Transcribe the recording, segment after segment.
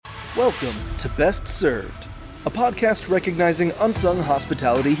Welcome to Best Served, a podcast recognizing unsung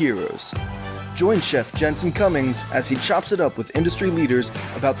hospitality heroes. Join Chef Jensen Cummings as he chops it up with industry leaders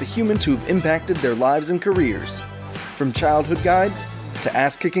about the humans who've impacted their lives and careers. From childhood guides to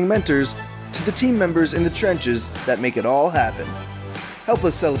ass-kicking mentors to the team members in the trenches that make it all happen. Help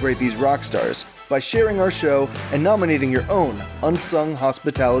us celebrate these rock stars by sharing our show and nominating your own unsung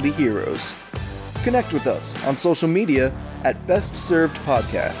hospitality heroes. Connect with us on social media at Best Served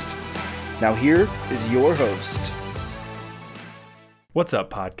Podcast. Now here is your host. What's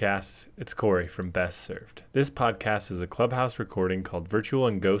up, podcasts? It's Corey from Best Served. This podcast is a Clubhouse recording called Virtual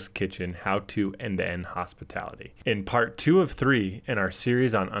and Ghost Kitchen How-To End-to-End Hospitality. In part 2 of 3 in our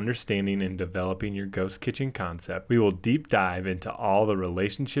series on understanding and developing your ghost kitchen concept, we will deep dive into all the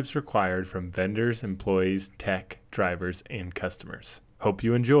relationships required from vendors, employees, tech, drivers, and customers. Hope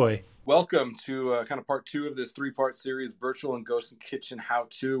you enjoy. Welcome to kind of part 2 of this 3-part series, Virtual and Ghost Kitchen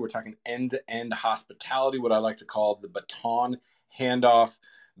How-To. We're talking end-to-end hospitality, what I like to call the baton handoff.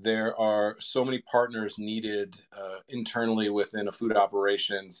 There are so many partners needed internally within a food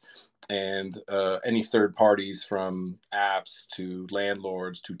operations and any third parties, from apps to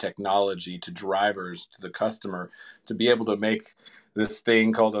landlords to technology to drivers to the customer, to be able to make this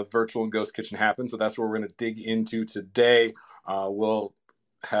thing called a virtual and ghost kitchen happen. So that's what we're going to dig into today. We'll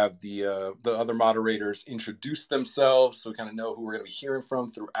have the other moderators introduce themselves so we kind of know who we're going to be hearing from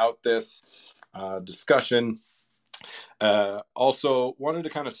throughout this discussion. Also wanted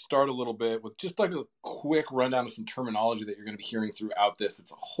to kind of start a little bit with just like a quick rundown of some terminology that you're going to be hearing throughout this.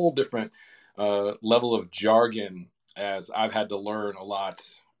 It's a whole different level of jargon, as I've had to learn a lot,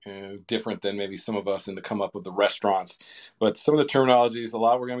 different than maybe some of us in to come up with the restaurants. But some of the terminologies, a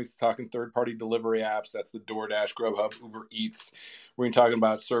lot, we're going to be talking third-party delivery apps. That's the DoorDash, Grubhub, Uber Eats. We're going to be talking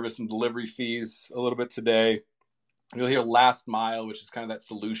about service and delivery fees a little bit today. You'll hear last mile, which is kind of that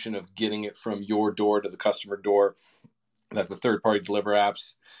solution of getting it from your door to the customer door that the third-party delivery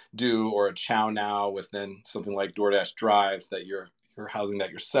apps do, or a Chow Now with then something like DoorDash Drives that you're housing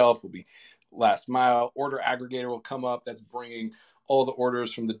that yourself will be last mile. Order aggregator will come up. That's bringing all the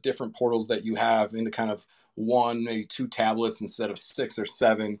orders from the different portals that you have into kind of one, maybe 2 tablets instead of 6 or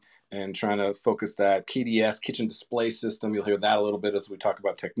 7, and trying to focus that. KDS, kitchen display system, you'll hear that a little bit as we talk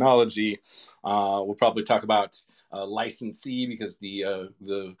about technology. We'll probably talk about licensee, because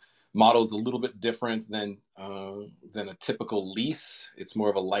the model is a little bit different than a typical lease. It's more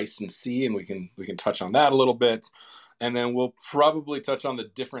of a licensee, and we can touch on that a little bit. And then we'll probably touch on the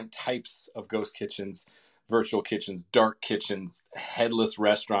different types of ghost kitchens, virtual kitchens, dark kitchens, headless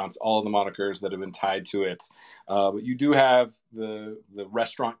restaurants, all the monikers that have been tied to it. But you do have the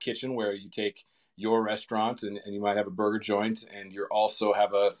restaurant kitchen, where you take your restaurant and you might have a burger joint, and you also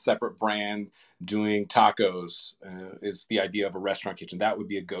have a separate brand doing tacos, is the idea of a restaurant kitchen. That would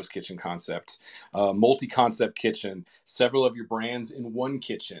be a ghost kitchen concept. Multi-concept kitchen, several of your brands in one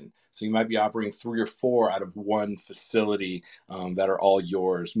kitchen. So you might be operating 3 or 4 out of one facility that are all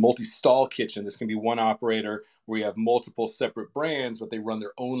yours. Multi-stall kitchen, this can be one operator where you have multiple separate brands, but they run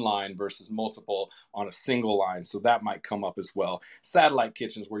their own line versus multiple on a single line. So that might come up as well. Satellite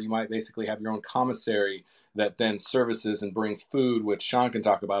kitchens, where you might basically have your own commissary that then services and brings food, which Sean can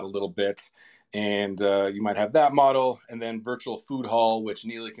talk about a little bit. And you might have that model. And then virtual food hall, which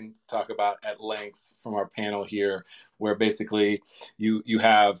Neely can talk about at length from our panel here, where basically you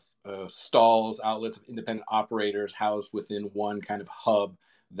have stalls, outlets of independent operators housed within one kind of hub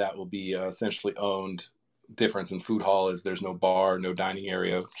that will be essentially owned. Difference in food hall is there's no bar, no dining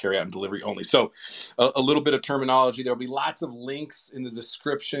area, carry out and delivery only. So a little bit of terminology. There'll be lots of links in the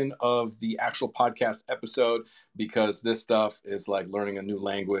description of the actual podcast episode, because this stuff is like learning a new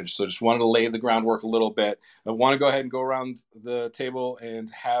language. So just wanted to lay the groundwork a little bit. I want to go ahead and go around the table and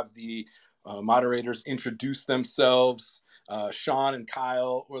have the moderators introduce themselves. Sean and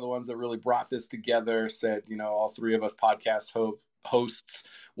Kyle were the ones that really brought this together, said, all 3 of us podcast hosts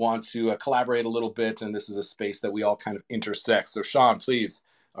want to collaborate a little bit, and this is a space that we all kind of intersect. So Sean, please,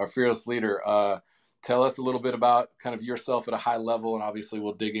 our fearless leader, tell us a little bit about kind of yourself at a high level, and obviously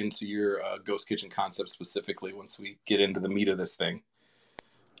we'll dig into your ghost kitchen concept specifically once we get into the meat of this thing.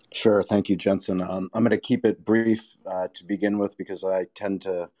 Sure. Thank you, Jensen. I'm going to keep it brief to begin with, because I tend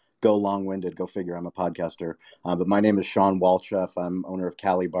to go long-winded. Go figure, I'm a podcaster. But my name is Sean Walchef. I'm owner of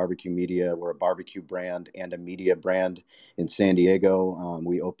Cali Barbecue Media. We're a barbecue brand and a media brand in San Diego.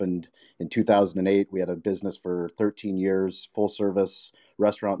 We opened in 2008. We had a business for 13 years, full service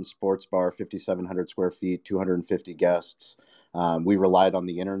restaurant and sports bar, 5,700 square feet, 250 guests. We relied on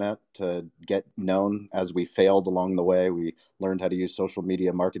the internet to get known. As we failed along the way, we learned how to use social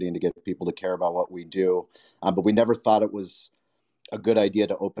media marketing to get people to care about what we do. But we never thought it was a good idea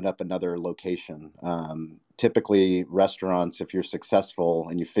to open up another location. Typically, restaurants, if you're successful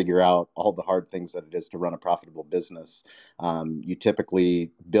and you figure out all the hard things that it is to run a profitable business, you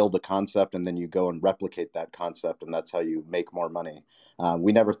typically build a concept and then you go and replicate that concept, and that's how you make more money.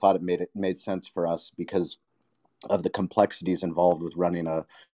 We never thought it made sense for us because of the complexities involved with running a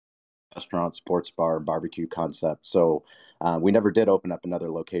restaurant, sports bar, barbecue concept. So we never did open up another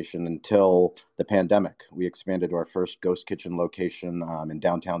location until the pandemic. We expanded to our first ghost kitchen location in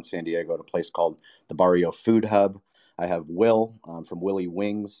downtown San Diego at a place called the Barrio Food Hub. I have Will from Willie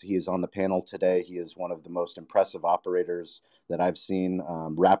Wings. He is on the panel today. He is one of the most impressive operators that I've seen,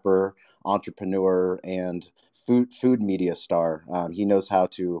 rapper, entrepreneur, and food media star. He knows how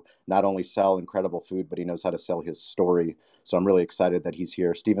to not only sell incredible food, but he knows how to sell his story. So I'm really excited that he's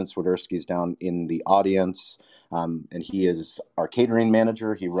here. Steven Swiderski is down in the audience, and he is our catering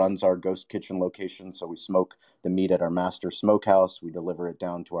manager. He runs our ghost kitchen location. So we smoke the meat at our master smokehouse. We deliver it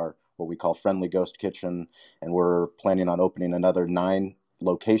down to our what we call friendly ghost kitchen, and we're planning on opening another 9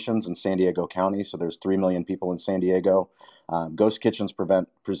 locations in San Diego County. So there's 3 million people in San Diego. Ghost kitchens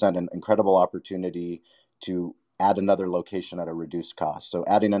present an incredible opportunity to add another location at a reduced cost. So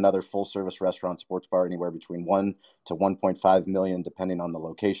adding another full service restaurant, sports bar, anywhere between 1 to 1.5 million, depending on the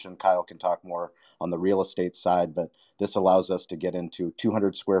location. Kyle can talk more on the real estate side, but this allows us to get into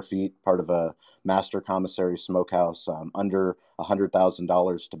 200 square feet, part of a master commissary smokehouse, under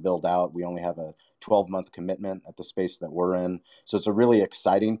 $100,000 to build out. We only have a 12-month commitment at the space that we're in. So it's a really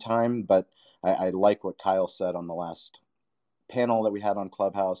exciting time, but I like what Kyle said on the last panel that we had on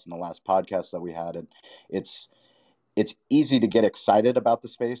Clubhouse and the last podcast that we had. And it's easy to get excited about the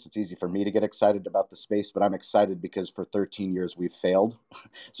space. It's easy for me to get excited about the space, but I'm excited because for 13 years we've failed.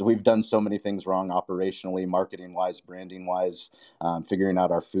 So we've done so many things wrong operationally, marketing wise, branding wise, figuring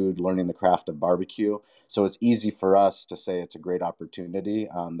out our food, learning the craft of barbecue. So it's easy for us to say it's a great opportunity.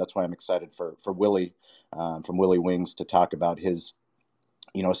 That's why I'm excited for Willie from Willie Wings to talk about his,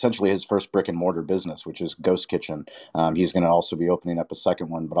 essentially his first brick and mortar business, which is Ghost Kitchen. He's going to also be opening up a second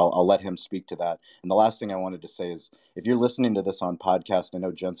one, but I'll let him speak to that. And the last thing I wanted to say is, if you're listening to this on podcast, I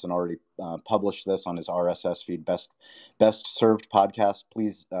know Jensen already published this on his RSS feed, Best Served Podcast.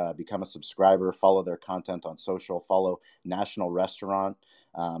 Please become a subscriber, follow their content on social, follow National Restaurant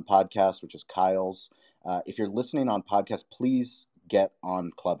Podcast, which is Kyle's. If you're listening on podcast, please get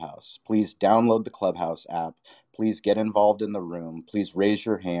on Clubhouse. Please download the Clubhouse app. Please get involved in the room. Please raise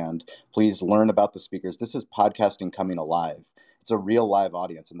your hand. Please learn about the speakers. This is podcasting coming alive. It's a real live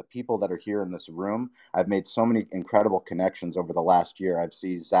audience. And the people that are here in this room, I've made so many incredible connections over the last year. I've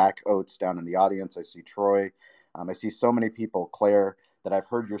seen Zach Oates down in the audience. I see Troy. I see so many people, Claire, that I've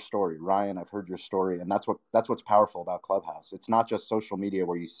heard your story. Ryan, I've heard your story. And that's what's powerful about Clubhouse. It's not just social media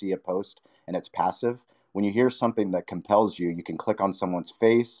where you see a post and it's passive. When you hear something that compels you, you can click on someone's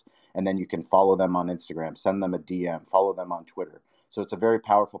face and then you can follow them on Instagram, send them a DM, follow them on Twitter. So it's a very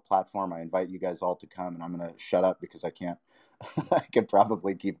powerful platform. I invite you guys all to come, and I'm going to shut up because I can't. I could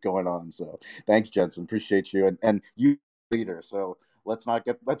probably keep going on. So thanks, Jensen. Appreciate you, and you leader. So let's not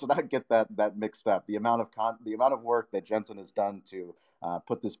get that mixed up. The amount of work that Jensen has done to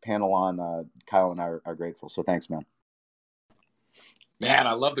put this panel on, Kyle and I are grateful. So thanks, man. Man,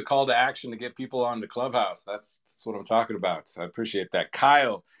 I love the call to action to get people on the Clubhouse. That's what I'm talking about. So I appreciate that.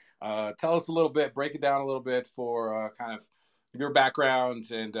 Kyle, tell us a little bit, break it down a little bit for kind of your background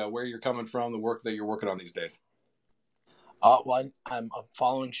and where you're coming from, the work that you're working on these days. Well, I'm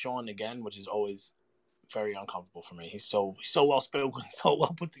following Sean again, which is always very uncomfortable for me. He's so well spoken, so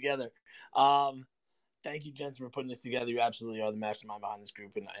well put together. Thank you, Jensen, for putting this together. You absolutely are the mastermind behind this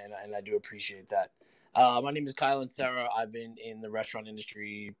group, and I do appreciate that. My name is Kyle Ancera. I've been in the restaurant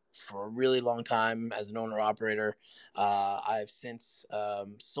industry for a really long time as an owner-operator. I've since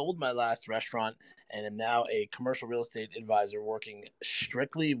sold my last restaurant and am now a commercial real estate advisor working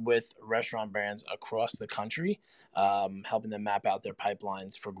strictly with restaurant brands across the country, helping them map out their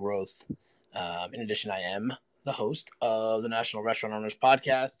pipelines for growth. In addition, I am the host of the National Restaurant Owners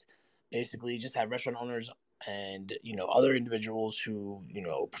Podcast. Basically, just have restaurant owners and, other individuals who,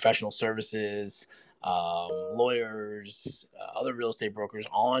 professional services, lawyers, other real estate brokers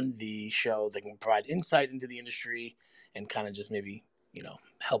on the show that can provide insight into the industry and kind of just maybe,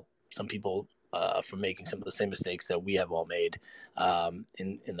 help some people from making some of the same mistakes that we have all made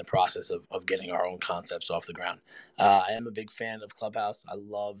in the process of getting our own concepts off the ground. I am a big fan of Clubhouse. I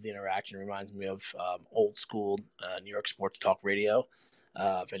love the interaction. It reminds me of old school New York sports talk radio.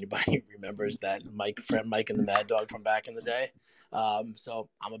 If anybody remembers that Mike and the Mad Dog from back in the day. So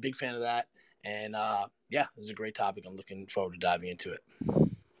I'm a big fan of that. And this is a great topic. I'm looking forward to diving into it.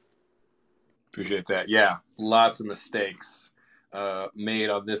 Appreciate that. Yeah, lots of mistakes made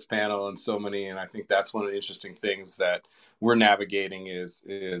on this panel and so many. And I think that's one of the interesting things that we're navigating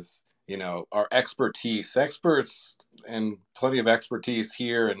is our experts and plenty of expertise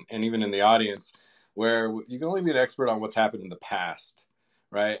here and even in the audience, where you can only be an expert on what's happened in the past,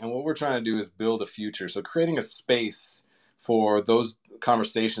 right? And what we're trying to do is build a future. So creating a space for those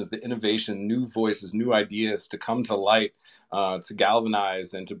conversations, the innovation, new voices, new ideas to come to light, to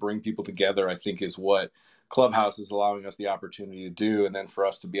galvanize and to bring people together, I think is what Clubhouse is allowing us the opportunity to do. And then for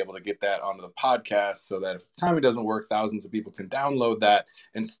us to be able to get that onto the podcast so that if timing doesn't work, thousands of people can download that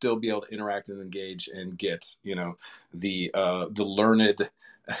and still be able to interact and engage and get, the learned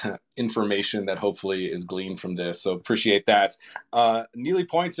information that hopefully is gleaned from this. So appreciate that. Neely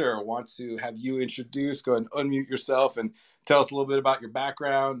Pointer, want to have you introduce, go ahead and unmute yourself and tell us a little bit about your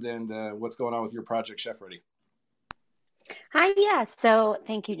background and what's going on with your project, Chef Ready. Hi, yeah. So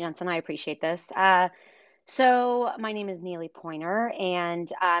thank you, Jensen. I appreciate this. So my name is Neely Pointer, and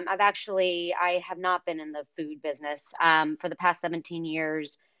I have not been in the food business for the past 17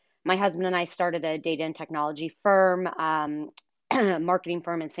 years. My husband and I started a data and technology firm, marketing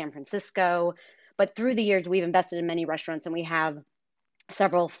firm in San Francisco. But through the years, we've invested in many restaurants, and we have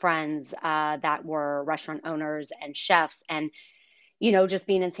several friends that were restaurant owners and chefs. And just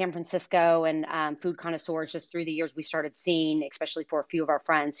being in San Francisco and food connoisseurs, just through the years, we started seeing, especially for a few of our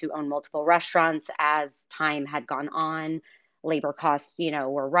friends who own multiple restaurants, as time had gone on, labor costs,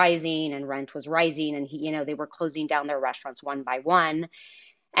 were rising and rent was rising, and they were closing down their restaurants one by one.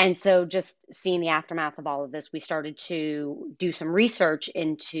 And so just seeing the aftermath of all of this, we started to do some research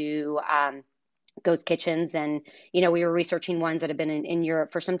into ghost kitchens. And, we were researching ones that had been in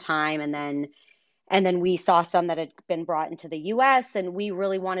Europe for some time. And then we saw some that had been brought into the US, and we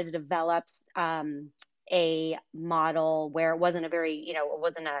really wanted to develop a model where it wasn't it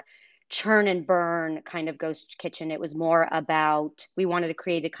wasn't a churn and burn kind of ghost kitchen. It was more about, we wanted to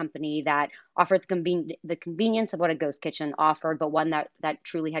create a company that offered the convenience of what a ghost kitchen offered, but one that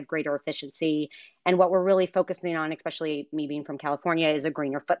truly had greater efficiency. And what we're really focusing on, especially me being from California, is a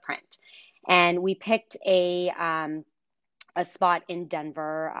greener footprint. And we picked a spot in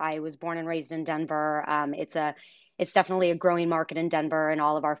Denver. I was born and raised in Denver. It's definitely a growing market in Denver, and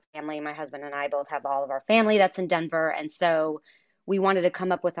all of our family, my husband and I both have all of our family that's in Denver. And so we wanted to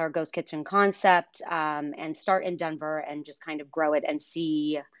come up with our ghost kitchen concept and start in Denver and just kind of grow it and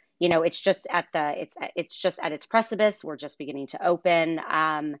see, it's just at its precipice. We're just beginning to open.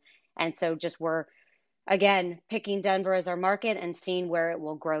 And so we're, again, picking Denver as our market and seeing where it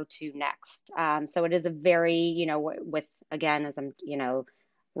will grow to next. So it is a very, with, again, as I'm,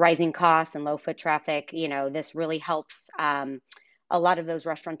 rising costs and low foot traffic, this really helps a lot of those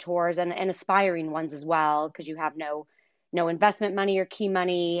restaurateurs and aspiring ones as well, because you have no investment money or key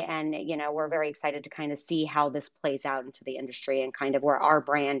money. And, we're very excited to kind of see how this plays out into the industry and kind of where our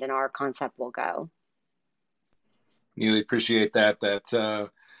brand and our concept will go. Neely, appreciate that.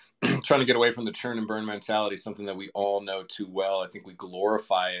 Trying to get away from the churn and burn mentality, something that we all know too well. I think we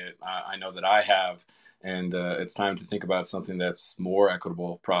glorify it. I know that I have. And it's time to think about something that's more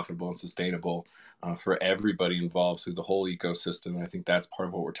equitable, profitable, and sustainable for everybody involved through the whole ecosystem. And I think that's part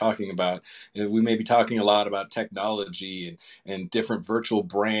of what we're talking about. And we may be talking a lot about technology and different virtual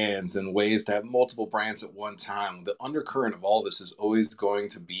brands and ways to have multiple brands at one time. The undercurrent of all this is always going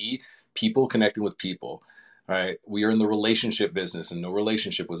to be people connecting with people. Right? We are in the relationship business, and no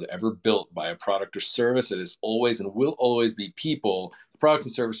relationship was ever built by a product or service. It is always and will always be people. The products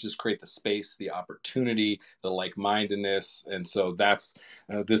and services create the space, the opportunity, the like-mindedness. And so this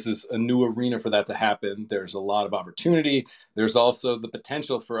is a new arena for that to happen. There's a lot of opportunity. There's also the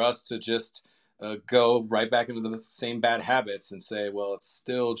potential for us to just go right back into the same bad habits and say, well, it's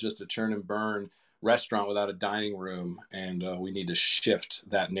still just a churn and burn restaurant without a dining room, and we need to shift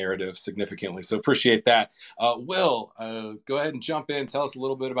that narrative significantly. So appreciate that. Will, go ahead and jump in. Tell us a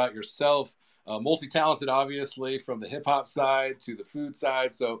little bit about yourself. Multi-talented, obviously, from the hip-hop side to the food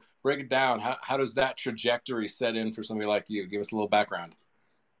side. So break it down. How does that trajectory set in for somebody like you? Give us a little background.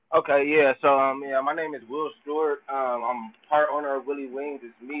 Okay, yeah. So, my name is Will Stewart. I'm part owner of Willie Wings.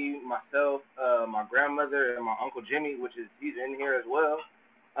 It's me, myself, my grandmother, and my Uncle Jimmy, he's in here as well.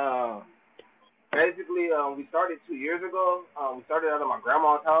 Basically, we started 2 years ago. We started out of my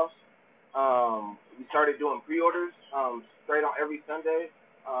grandma's house. We started doing pre-orders straight on every Sunday,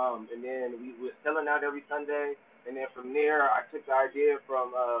 and then we were selling out every Sunday. And then from there, I took the idea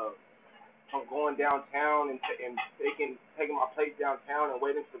from going downtown and taking my plate downtown and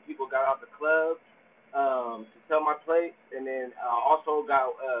waiting till people got out the club to sell my plate. And then I also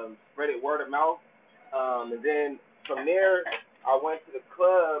got spread it word of mouth. And then from there, I went to the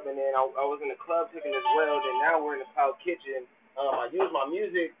club, and then I was in the club cooking as well. Then now we're in the cloud kitchen I use my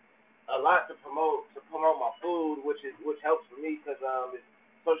music a lot to promote my food, which helps for me because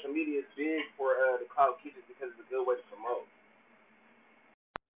social media is big for the cloud kitchens because it's a good way to promote.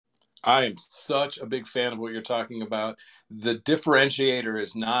 I am such a big fan of what you're talking about. The differentiator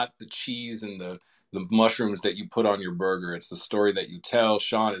is not the cheese and the mushrooms that you put on your burger. It's the story that you tell.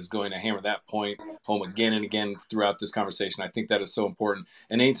 Sean is going to hammer that point home again and again throughout this conversation. I think that is so important.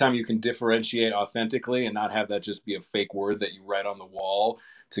 And anytime you can differentiate authentically and not have that just be a fake word that you write on the wall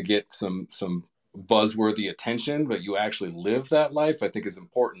to get some buzzworthy attention, but you actually live that life, I think is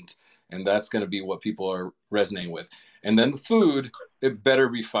important. And that's going to be what people are resonating with. And then the food, it better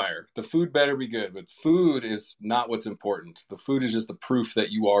be fire. The food better be good, but food is not what's important. The food is just the proof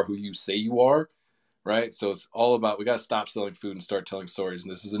that you are who you say you are, right? So it's all about, we got to stop selling food and start telling stories.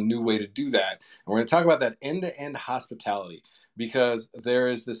 And this is a new way to do that. And we're going to talk about that end-to-end hospitality, because there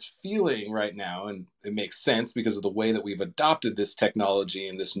is this feeling right now, and it makes sense because of the way that we've adopted this technology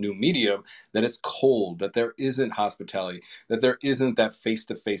and this new medium, that it's cold, that there isn't hospitality, that there isn't that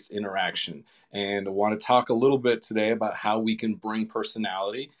face-to-face interaction. And I want to talk a little bit today about how we can bring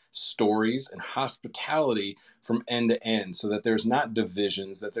personality, stories, and hospitality from end to end so that there's not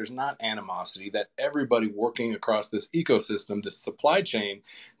divisions, that there's not animosity, that everybody working across this ecosystem, this supply chain,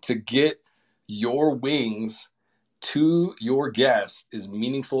 to get your wings to your guest is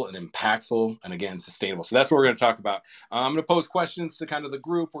meaningful and impactful and, again, sustainable. So that's what we're going to talk about. I'm going to pose questions to kind of the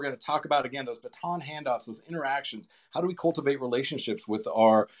group. We're going to talk about, again, those baton handoffs, those interactions. How do we cultivate relationships with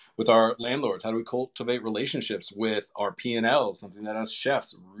our landlords? How do we cultivate relationships with our P&Ls, something that us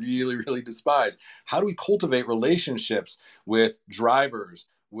chefs really, really despise? How do we cultivate relationships with drivers,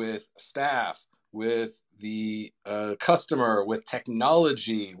 with staff, with the customer, with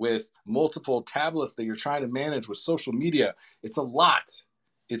technology, with multiple tablets that you're trying to manage, with social media? It's a lot.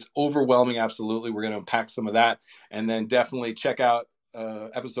 It's overwhelming, absolutely. We're going to unpack some of that. And then definitely check out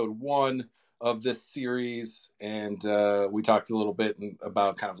episode 1 of this series. And we talked a little bit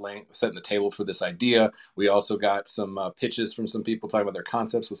about kind of setting the table for this idea. We also got some pitches from some people talking about their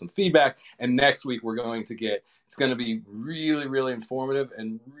concepts with some feedback. And next week, we're going to it's going to be really, really informative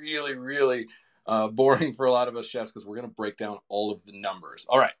and really, really boring for a lot of us chefs, because we're going to break down all of the numbers.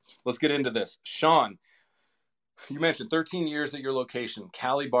 All right, let's get into this. Sean, you mentioned 13 years at your location,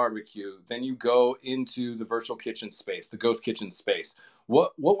 Cali Barbecue. Then you go into the virtual kitchen space, the ghost kitchen space.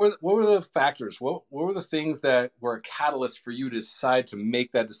 What were the factors? What were the things that were a catalyst for you to decide to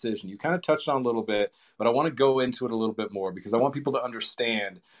make that decision? You kind of touched on a little bit, but I want to go into it a little bit more, because I want people to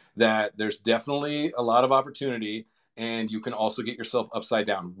understand that there's definitely a lot of opportunity, and you can also get yourself upside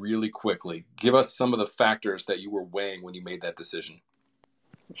down really quickly. Give us some of the factors that you were weighing when you made that decision.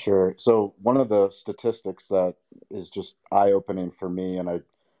 Sure. So one of the statistics that is just eye-opening for me, and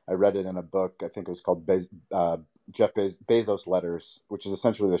I read it in a book, I think it was called Jeff Bezos Letters, which is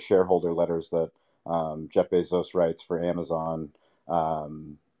essentially the shareholder letters that Jeff Bezos writes for Amazon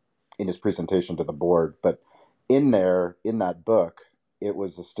in his presentation to the board. But in that book, it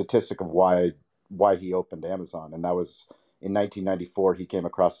was a statistic of why he opened Amazon. And that was in 1994, he came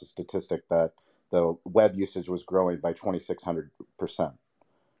across a statistic that the web usage was growing by 2,600%.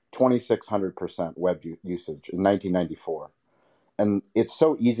 2,600% web usage in 1994. And it's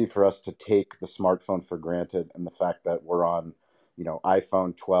so easy for us to take the smartphone for granted, and the fact that we're on,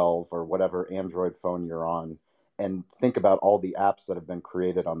 iPhone 12 or whatever Android phone you're on, and think about all the apps that have been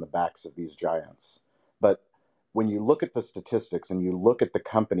created on the backs of these giants. But when you look at the statistics and you look at the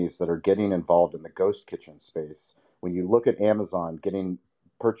companies that are getting involved in the ghost kitchen space, when you look at Amazon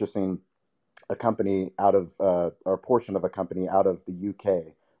purchasing a company out of, or a portion of a company out of the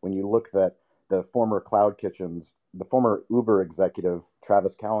UK, when you look at the former Cloud Kitchens, the former Uber executive,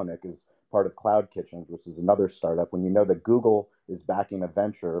 Travis Kalanick, is part of Cloud Kitchens, which is another startup. When you know that Google is backing a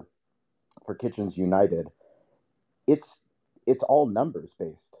venture for Kitchens United, it's all numbers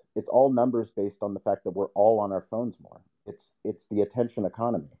based. It's all numbers based on the fact that we're all on our phones more. It's the attention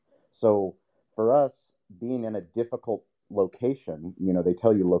economy. So for us, being in a difficult location, they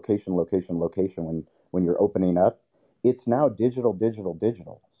tell you location when you're opening up. It's now digital.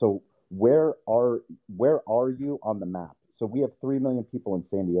 So where are you on the map? So we have 3 million people in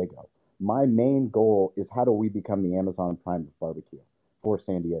San Diego. My main goal is, how do we become the Amazon Prime of barbecue for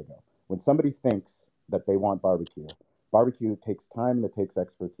San Diego? When somebody thinks that they want barbecue takes time and it takes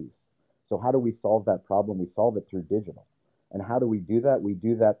expertise. So how do we solve that problem? We solve it through digital. And how do we do that? We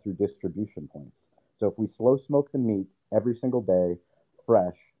do that through distribution points. So if we slow smoke the meat every single day,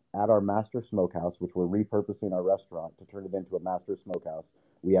 fresh, at our master smokehouse, which we're repurposing our restaurant to turn it into a master smokehouse,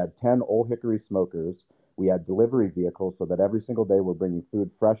 we had 10 Old Hickory smokers. We had delivery vehicles so that every single day we're bringing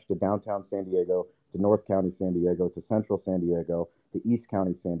food fresh to downtown San Diego to North County, San Diego, to Central San Diego, to East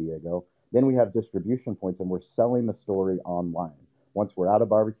County, San Diego. Then we have distribution points, and we're selling the story online. Once we're out of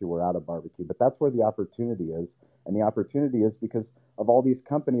barbecue, we're out of barbecue. But that's where the opportunity is. And the opportunity is because of all these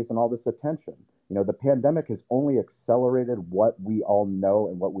companies and all this attention. You know, the pandemic has only accelerated what we all know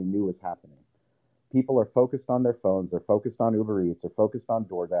and what we knew was happening. People are focused on their phones. They're focused on Uber Eats. They're focused on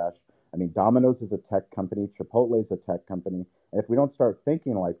DoorDash. I mean, Domino's is a tech company. Chipotle is a tech company. And if we don't start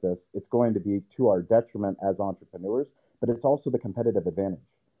thinking like this, it's going to be to our detriment as entrepreneurs, but it's also the competitive advantage.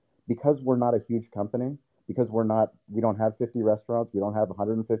 Because we're not a huge company, because we don't have 50 restaurants, we don't have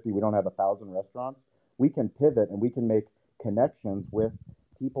 150, we don't have 1,000 restaurants, we can pivot and we can make connections with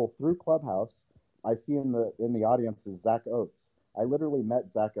people through Clubhouse. I see in the audience is Zach Oates. I literally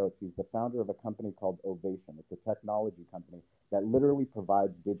met Zach Oates. He's the founder of a company called Ovation. It's a technology company that literally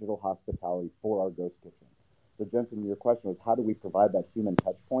provides digital hospitality for our ghost kitchen. So Jensen, your question was, how do we provide that human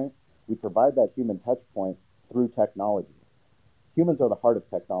touch point? We provide that human touch point through technology. Humans are the heart of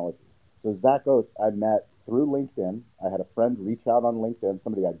technology. So Zach Oates, I met through LinkedIn. I had a friend reach out on LinkedIn,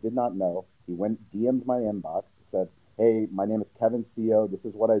 somebody I did not know. He DM'd my inbox, said, hey, my name is Kevin CEO. This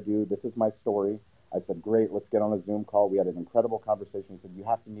is what I do. This is my story. I said, great, let's get on a Zoom call. We had an incredible conversation. He said, you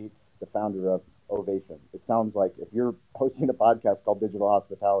have to meet the founder of Ovation. It sounds like if you're hosting a podcast called Digital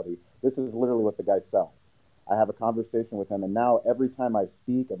Hospitality, this is literally what the guy sells. I have a conversation with him, and now every time I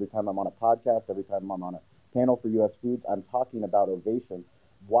speak, every time I'm on a podcast, every time I'm on a panel for US Foods, I'm talking about Ovation.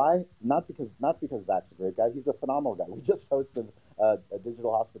 Why? Not because Zach's a great guy. He's a phenomenal guy. We just hosted a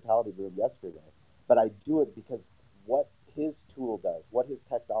digital hospitality room yesterday. But I do it because what his tool does, what his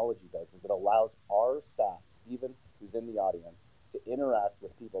technology does, is it allows our staff, Stephen, who's in the audience, to interact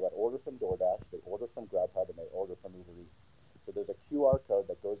with people that order from DoorDash, they order from Grubhub, and they order from Uber Eats. So there's a QR code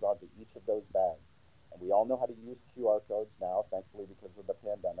that goes onto each of those bags. And we all know how to use QR codes now, thankfully, because of the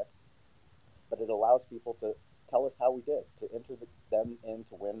pandemic. But it allows people to tell us how we did, to enter them in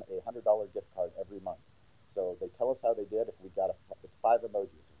to win a $100 gift card every month. So they tell us how they did. If we got it's 5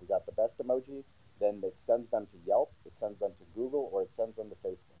 emojis. If we got the best emoji, then it sends them to Yelp, it sends them to Google, or it sends them to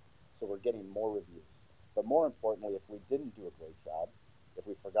Facebook. So we're getting more reviews. But more importantly, if we didn't do a great job, if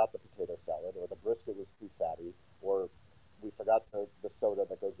we forgot the potato salad, or the brisket was too fatty, or we forgot the soda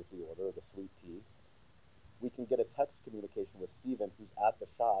that goes with the order, or the sweet tea, we can get a text communication with Steven, who's at the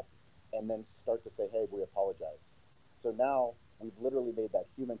shop, and then start to say, hey, we apologize. So now we've literally made that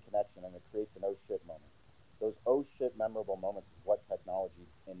human connection, and it creates an oh shit moment. Those oh shit memorable moments is what technology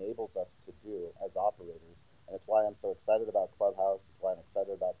enables us to do as operators. And it's why I'm so excited about Clubhouse. It's why I'm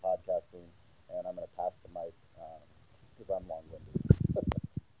excited about podcasting. And I'm going to pass the mic because I'm long-winded.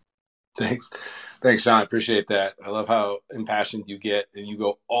 Thanks, Sean. I appreciate that. I love how impassioned you get, and you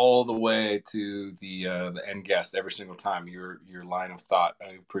go all the way to the end guest every single time. Your line of thought.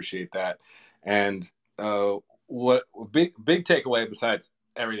 I appreciate that. And what big takeaway besides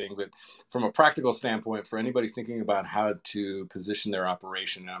everything, but from a practical standpoint, for anybody thinking about how to position their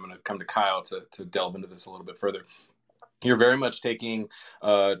operation, and I'm going to come to Kyle to delve into this a little bit further. You're very much taking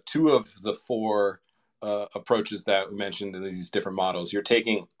 2 of the 4 approaches that we mentioned in these different models. You're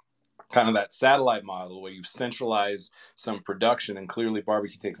taking kind of that satellite model where you've centralized some production, and clearly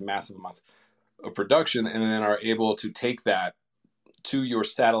barbecue takes massive amounts of production, and then are able to take that to your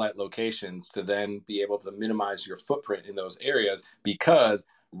satellite locations to then be able to minimize your footprint in those areas, because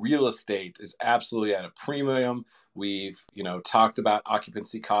real estate is absolutely at a premium. We've, talked about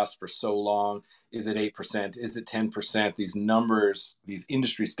occupancy costs for so long. Is it 8%? Is it 10%? These numbers, these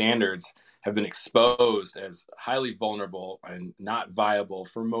industry standards have been exposed as highly vulnerable and not viable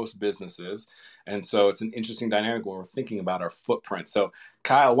for most businesses. And so it's an interesting dynamic when we're thinking about our footprint. So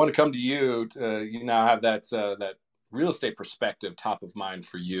Kyle, I want to come to you. You now have that real estate perspective top of mind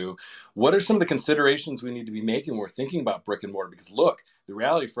for you. What are some of the considerations we need to be making when we're thinking about brick and mortar? Because look, the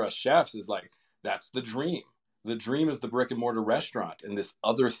reality for us chefs is like, that's the dream. The dream is the brick and mortar restaurant. And this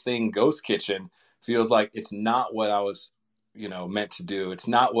other thing, ghost kitchen, feels like it's not what I was, meant to do. It's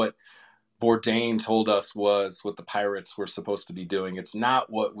not what Bourdain told us was what the pirates were supposed to be doing. It's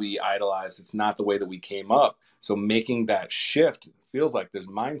not what we idolize. It's not the way that we came up. So making that shift feels like there's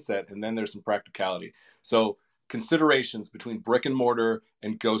mindset, and then there's some practicality. So considerations between brick and mortar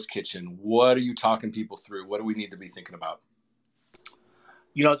and ghost kitchen. What are you talking people through? What do we need to be thinking about?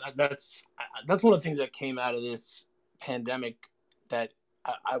 That's one of the things that came out of this pandemic that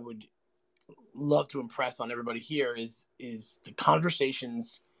I would love to impress on everybody here is the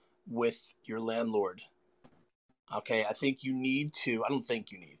conversations with your landlord. Okay, you need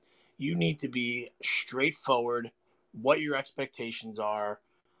to be straightforward, what your expectations are,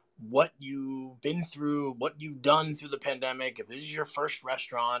 what you've been through, what you've done through the pandemic. If this is your first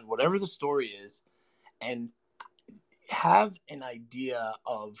restaurant, whatever the story is, and have an idea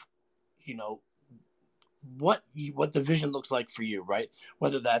of, what the vision looks like for you, right?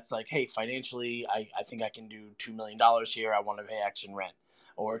 Whether that's like, hey, financially, I think I can do $2 million here. I want to pay X in rent.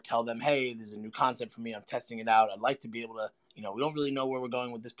 Or tell them, hey, this is a new concept for me. I'm testing it out. I'd like to be able to, we don't really know where we're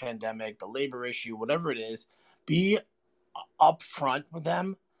going with this pandemic, the labor issue, whatever it is. Be upfront with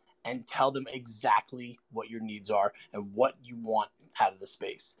them and tell them exactly what your needs are and what you want out of the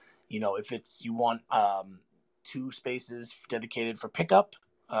space. If it's you want 2 spaces dedicated for pickup,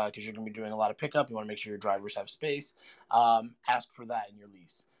 because you're going to be doing a lot of pickup. You want to make sure your drivers have space. Ask for that in your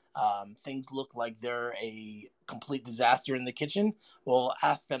lease. Things look like they're a complete disaster in the kitchen. Well,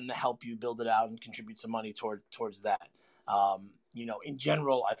 ask them to help you build it out and contribute some money towards that. In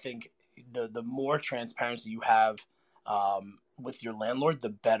general, I think the more transparency you have with your landlord, the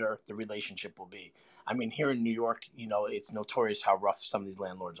better the relationship will be. I mean, here in New York, it's notorious how rough some of these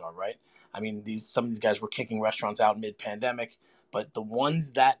landlords are, right? I mean, some of these guys were kicking restaurants out mid-pandemic, but the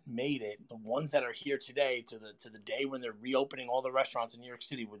ones that made it, the ones that are here today to the day when they're reopening all the restaurants in New York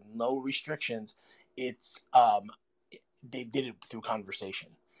City with no restrictions, it's they did it through conversation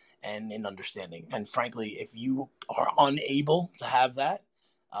and in understanding. And frankly, if you are unable to have that,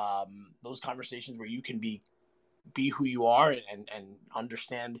 those conversations where you can be who you are and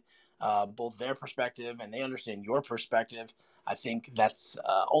understand both their perspective and they understand your perspective, I think that's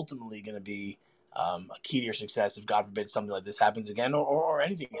ultimately going to be a key to your success if, God forbid, something like this happens again or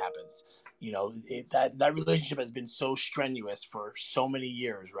anything happens. That relationship has been so strenuous for so many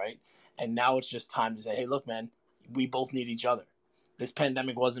years, right? And now it's just time to say, hey, look, man, we both need each other. This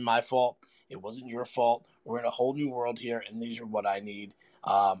pandemic wasn't my fault. It wasn't your fault. We're in a whole new world here, and these are what I need.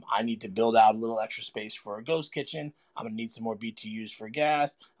 I need to build out a little extra space for a ghost kitchen. I'm going to need some more BTUs for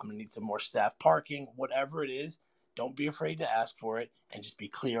gas. I'm going to need some more staff parking, whatever it is. Don't be afraid to ask for it and just be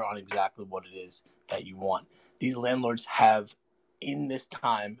clear on exactly what it is that you want. These landlords have, in this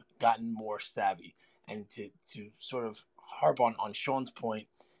time, gotten more savvy. And to sort of harp on Sean's point,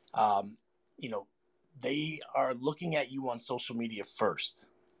 they are looking at you on social media first.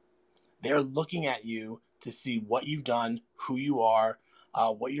 They're looking at you to see what you've done, who you are,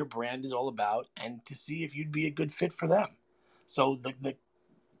 what your brand is all about, and to see if you'd be a good fit for them. So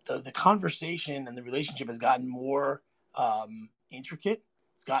the conversation and the relationship has gotten more intricate.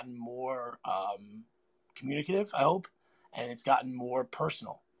 It's gotten more communicative, I hope, and it's gotten more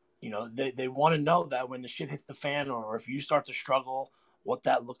personal. They want to know that when the shit hits the fan or if you start to struggle, what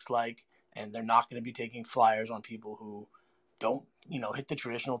that looks like, and they're not going to be taking flyers on people who don't, hit the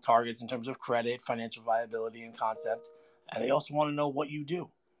traditional targets in terms of credit, financial viability, and concept. And they also want to know what you do,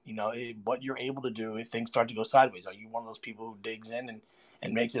 what you're able to do if things start to go sideways. Are you one of those people who digs in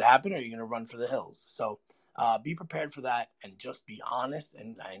and makes it happen, or are you going to run for the hills? So be prepared for that and just be honest.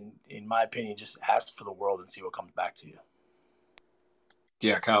 And in my opinion, just ask for the world and see what comes back to you.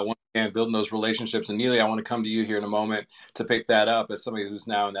 Yeah, Kyle, once again, building those relationships. And Neely, I want to come to you here in a moment to pick that up as somebody who's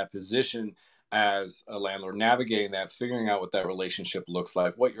now in that position as a landlord, navigating that, figuring out what that relationship looks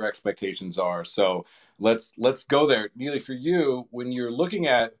like, what your expectations are. So let's go there. Neely, for you, when you're looking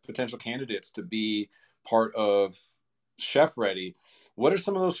at potential candidates to be part of Chef Ready, what are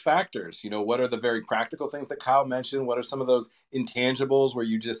some of those factors? What are the very practical things that Kyle mentioned? What are some of those intangibles where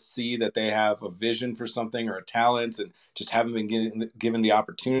you just see that they have a vision for something or a talent and just haven't been given the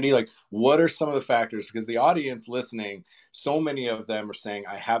opportunity? Like, what are some of the factors? Because the audience listening, so many of them are saying,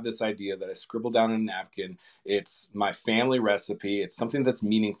 I have this idea that I scribbled down in a napkin. It's my family recipe. It's something that's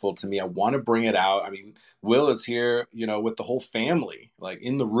meaningful to me. I want to bring it out. I mean, Will is here, with the whole family, like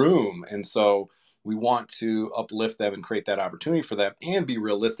in the room. And so we want to uplift them and create that opportunity for them and be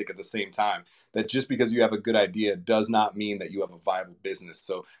realistic at the same time, that just because you have a good idea does not mean that you have a viable business.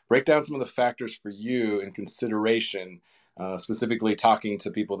 So break down some of the factors for you in consideration, specifically talking to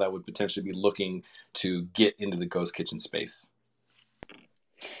people that would potentially be looking to get into the ghost kitchen space.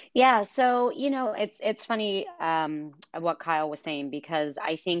 Yeah, so it's funny what Kyle was saying, because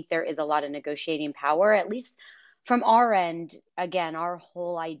I think there is a lot of negotiating power, at least from our end. Again, our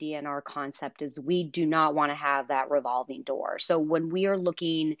whole idea and our concept is we do not want to have that revolving door. So when we are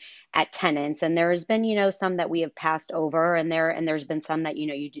looking at tenants, and there's been some that we have passed over, and there's been some that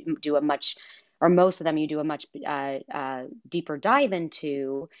you do a much, or most of them you do a much deeper dive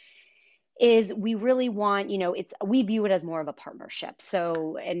into, is we really want, we view it as more of a partnership.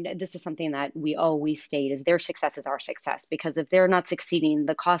 So, and this is something that we always state, is their success is our success, because if they're not succeeding,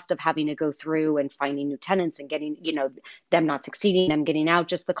 the cost of having to go through and finding new tenants and getting, them not succeeding, them getting out,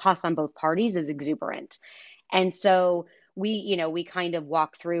 just the cost on both parties is exuberant. And so we kind of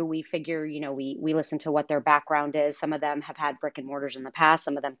walk through, we figure, we listen to what their background is. Some of them have had brick and mortars in the past.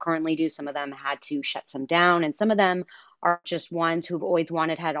 Some of them currently do. Some of them had to shut some down. And some of them are just ones who've always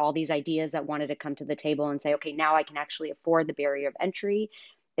had all these ideas that wanted to come to the table and say, okay, now I can actually afford. The barrier of entry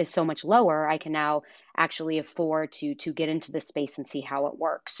is so much lower. I can now actually afford to get into the space and see how it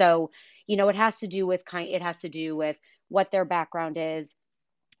works. So, it has to do with what their background is,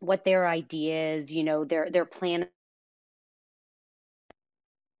 what their ideas, their plan.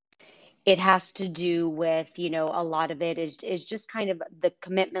 It has to do with, a lot of it is just kind of the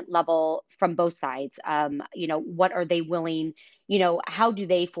commitment level from both sides. What are they willing, how do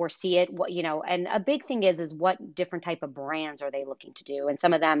they foresee it? And a big thing is what different type of brands are they looking to do? And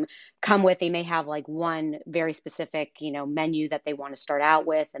some of them they may have like one very specific, menu that they want to start out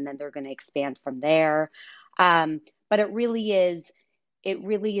with, and then they're going to expand from there. But it really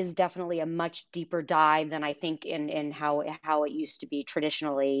is definitely a much deeper dive than I think in how it used to be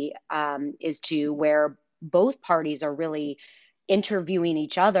traditionally, is to where both parties are really interviewing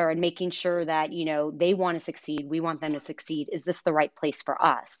each other and making sure that, they want to succeed. We want them to succeed. Is this the right place for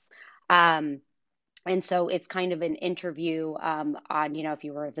us? And so it's kind of an interview, on,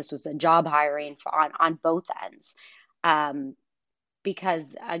 if this was a job hiring on both ends. Because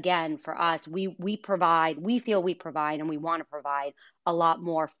again, for us, we feel we provide, and we want to provide a lot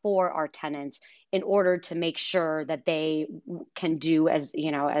more for our tenants in order to make sure that they can do as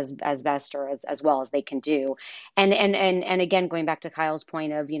best or as well as they can do. And again, going back to Kyle's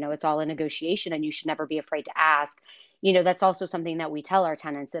point of, it's all a negotiation, and you should never be afraid to ask. That's also something that we tell our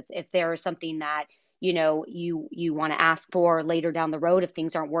tenants. If there is something that you want to ask for later down the road, if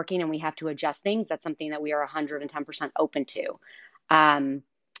things aren't working and we have to adjust things, that's something that we are 110% open to.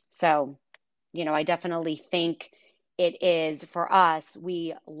 So, I definitely think it is for us,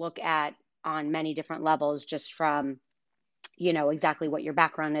 we look at on many different levels, just from, exactly what your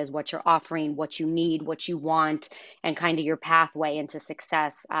background is, what you're offering, what you need, what you want, and kind of your pathway into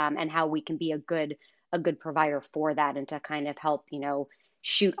success, and how we can be a good provider for that, and to kind of help,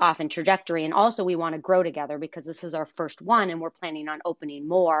 shoot off in trajectory. And also we want to grow together, because this is our first one and we're planning on opening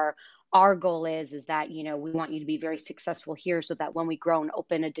more. Our goal is that, we want you to be very successful here, so that when we grow and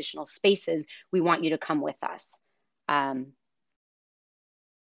open additional spaces, we want you to come with us.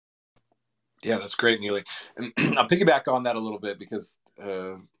 Yeah, that's great, Neely. And I'll piggyback on that a little bit, because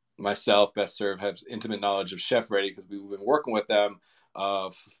myself, Best Serve, have intimate knowledge of Chef Ready, because we've been working with them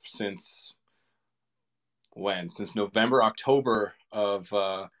since November, October of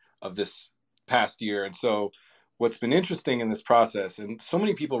this past year. And so what's been interesting in this process, and so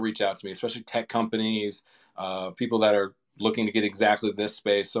many people reach out to me, especially tech companies, people that are looking to get exactly this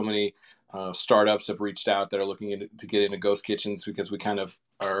space. So many startups have reached out that are looking to get into ghost kitchens, because we kind of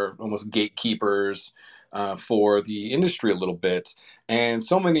are almost gatekeepers for the industry a little bit. And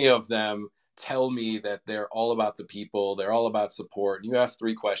so many of them tell me that they're all about the people, they're all about support. And you ask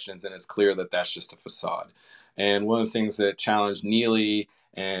 3 questions and it's clear that that's just a facade. And one of the things that challenged Neely,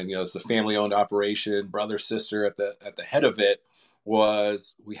 and it's a family-owned operation, brother, sister at the head of it,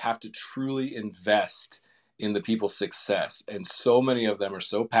 was we have to truly invest in the people's success. And so many of them are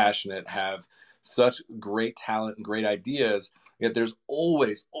so passionate, have such great talent and great ideas, yet there's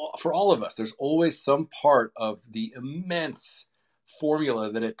always, for all of us, there's always some part of the immense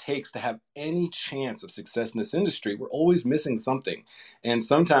formula that it takes to have any chance of success in this industry. We're always missing something. And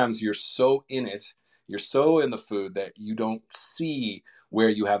sometimes you're so in it, you're so in the food, that you don't see where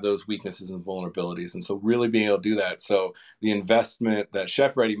you have those weaknesses and vulnerabilities. And so really being able to do that. So the investment that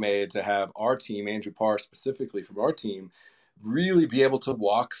Chef Ready made to have our team, Andrew Parr specifically from our team, really be able to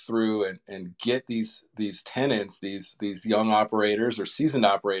walk through and get these tenants, these young operators or seasoned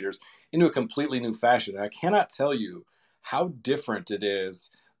operators, into a completely new fashion. And I cannot tell you how different it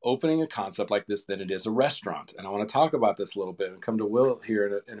is opening a concept like this than it is a restaurant. And I want to talk about this a little bit and come to Will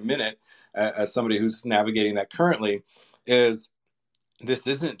here in a minute, as somebody who's navigating that currently. Is this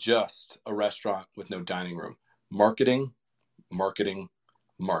isn't just a restaurant with no dining room. Marketing, marketing,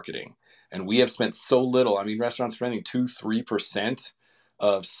 marketing. And we have spent so little. I mean, restaurants spending 2-3%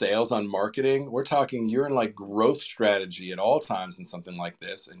 of sales on marketing. We're talking, you're in like growth strategy at all times in something like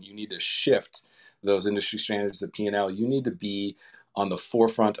this, and you need to shift those industry standards of P&L. You need to be on the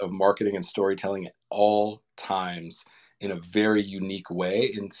forefront of marketing and storytelling at all times, in a very unique way,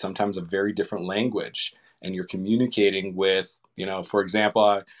 in sometimes a very different language. And you're communicating with, for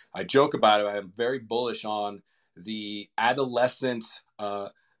example, I joke about it. I'm very bullish on the adolescent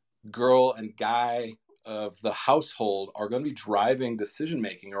girl and guy of the household are going to be driving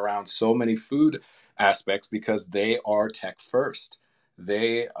decision-making around so many food aspects, because they are tech first.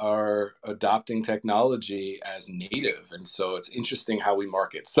 they are adopting technology as native. And so it's interesting how we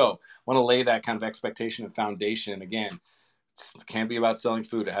market. So I want to lay that kind of expectation and foundation. Again, it can't be about selling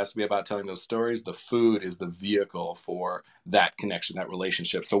food. It has to be about telling those stories. The food is the vehicle for that connection, that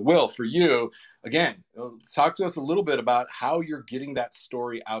relationship. So Will, for you, again, talk to us a little bit about how you're getting that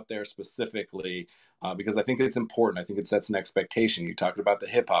story out there specifically, because I think it's important. I think it sets an expectation. You talked about the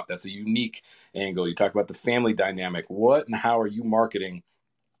hip hop. That's a unique angle. You talked about the family dynamic. What and how are you marketing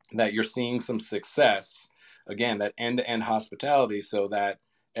that you're seeing some success? Again, that end-to-end hospitality, so that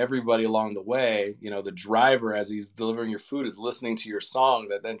everybody along the way, the driver, as he's delivering your food, is listening to your song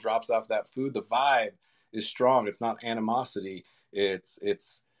that then drops off that food. The vibe is strong. It's not animosity. It's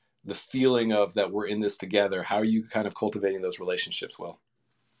the feeling of that we're in this together. How are you kind of cultivating those relationships, Will?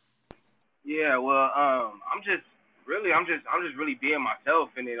 Yeah, well, I'm just really being myself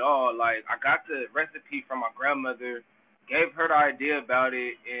in it all. Like, I got the recipe from my grandmother, gave her the idea about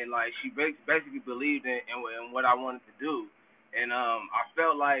it, and like she basically believed in what I wanted to do. And I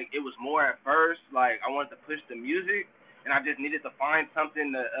felt like it was more at first, like I wanted to push the music, and I just needed to find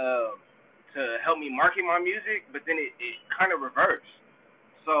something to help me market my music. But then it kind of reversed.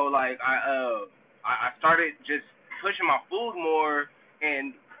 So like I started just pushing my food more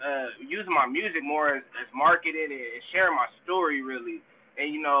and using my music more as marketing and sharing my story really.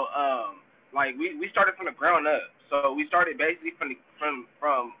 And like we started from the ground up. So we started basically from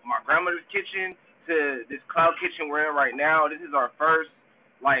my grandmother's kitchen to this cloud kitchen we're in right now. This is our first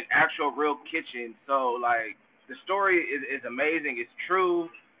like actual real kitchen. So like the story is amazing. It's true,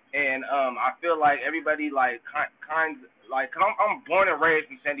 and I feel like everybody like kind like, cause I'm born and raised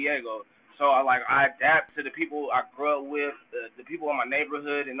in San Diego. So I adapt to the people I grew up with, the people in my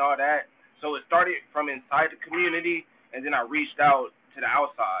neighborhood and all that. So it started from inside the community, and then I reached out to the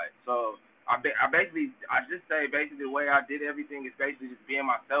outside. So I just say basically the way I did everything is basically just being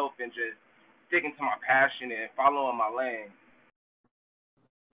myself and just sticking to my passion and following my lane.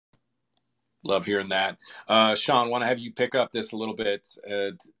 Love hearing that. Sean, want to have you pick up this a little bit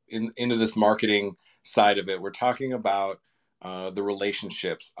into this marketing side of it. We're talking about the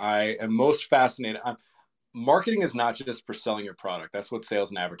relationships. I am most fascinated. Marketing is not just for selling your product. That's what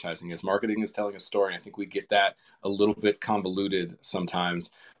sales and advertising is. Marketing is telling a story. And I think we get that a little bit convoluted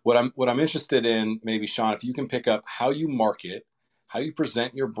sometimes. What I'm interested in, maybe Sean, if you can pick up how you market, how you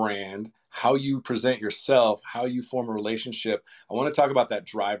present your brand, how you present yourself, how you form a relationship. I want to talk about that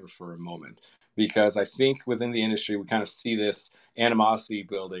driver for a moment, because I think within the industry, we kind of see this animosity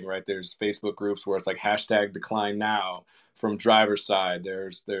building, right? There's Facebook groups where it's like hashtag decline now from driver side.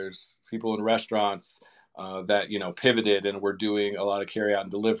 There's people in restaurants that, pivoted and we're doing a lot of carry out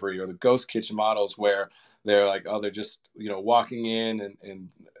and delivery, or the ghost kitchen models where they're like, oh, they're just, walking in and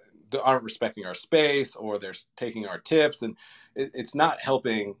aren't respecting our space, or they're taking our tips. And it's not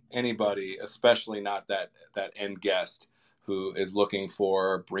helping anybody, especially not that end guest who is looking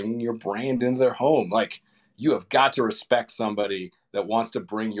for bringing your brand into their home. Like, you have got to respect somebody that wants to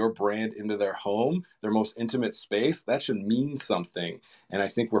bring your brand into their home, their most intimate space. That should mean something. And I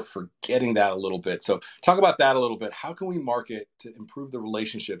think we're forgetting that a little bit. So talk about that a little bit. How can we market to improve the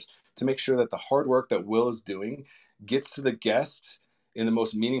relationships, to make sure that the hard work that Will is doing gets to the guest in the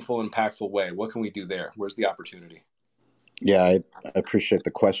most meaningful, impactful way? What can we do there? Where's the opportunity? Yeah, I appreciate the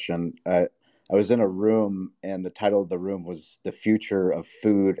question. I was in a room, and the title of the room was The Future of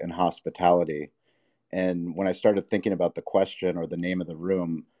Food and Hospitality. And when I started thinking about the question or the name of the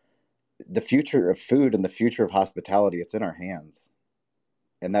room, the future of food and the future of hospitality, it's in our hands.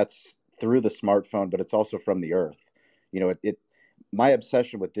 And that's through the smartphone, but it's also from the earth. My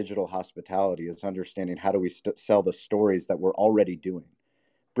obsession with digital hospitality is understanding how do we sell the stories that we're already doing.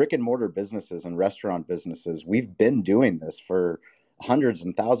 Brick and mortar businesses and restaurant businesses, we've been doing this for hundreds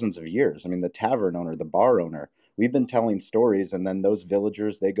and thousands of years. I mean, the tavern owner, the bar owner, we've been telling stories, and then those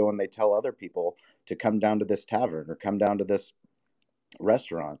villagers, they go and they tell other people to come down to this tavern or come down to this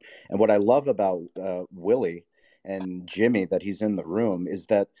restaurant. And what I love about Willie and Jimmy, that he's in the room, is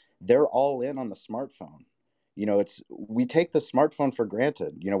that they're all in on the smartphone. We take the smartphone for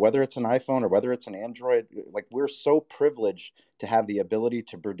granted, whether it's an iPhone or whether it's an Android. Like, we're so privileged to have the ability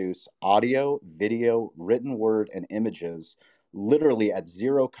to produce audio, video, written word, and images literally at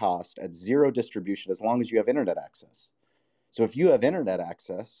zero cost, at zero distribution, as long as you have internet access. So if you have internet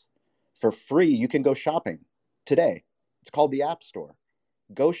access for free, you can go shopping today. It's called the App Store.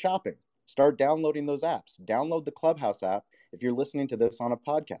 Go shopping. Start downloading those apps. Download the Clubhouse app if you're listening to this on a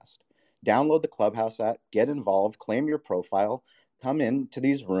podcast. Download the Clubhouse app, get involved, claim your profile, come into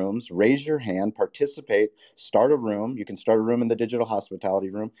these rooms, raise your hand, participate, start a room. You can start a room in the digital hospitality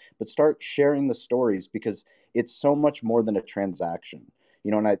room, but start sharing the stories, because it's so much more than a transaction.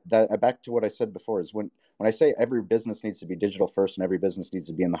 And back to what I said before, is when I say every business needs to be digital first and every business needs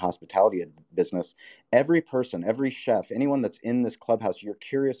to be in the hospitality business, every person, every chef, anyone that's in this clubhouse, you're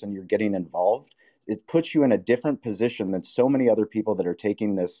curious and you're getting involved. It puts you in a different position than so many other people that are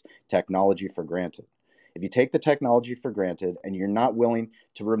taking this technology for granted. If you take the technology for granted and you're not willing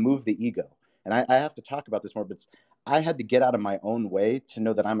to remove the ego, and I have to talk about this more, but I had to get out of my own way to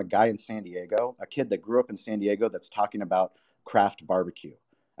know that I'm a guy in San Diego, a kid that grew up in San Diego, that's talking about craft barbecue.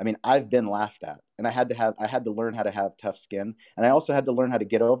 I mean, I've been laughed at, and I had to learn how to have tough skin. And I also had to learn how to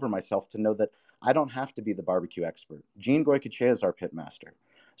get over myself to know that I don't have to be the barbecue expert. Gene Goycochea is our pit master.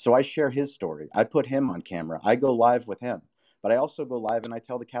 So I share his story. I put him on camera. I go live with him. But I also go live and I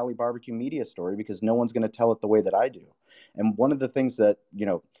tell the Cali Barbecue Media story, because no one's going to tell it the way that I do. And one of the things that,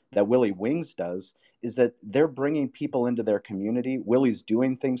 that Willie Wings does is that they're bringing people into their community. Willie's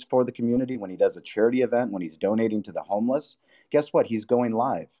doing things for the community when he does a charity event, when he's donating to the homeless. Guess what? He's going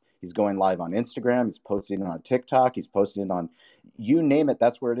live. He's going live on Instagram. He's posting it on TikTok. He's posting it on, you name it,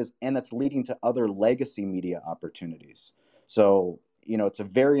 that's where it is. And that's leading to other legacy media opportunities. So, it's a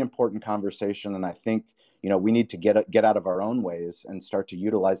very important conversation. And I think, we need to get out of our own ways and start to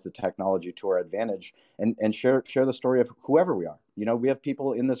utilize the technology to our advantage, and share the story of whoever we are. We have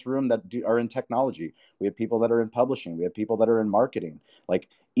people in this room that are in technology. We have people that are in publishing. We have people that are in marketing. Like,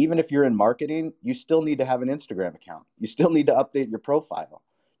 even if you're in marketing, you still need to have an Instagram account. You still need to update your profile.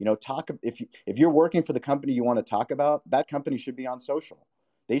 If you're working for the company you want to talk about, that company should be on social.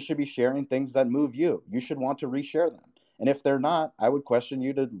 They should be sharing things that move you. You should want to reshare them. And if they're not, I would question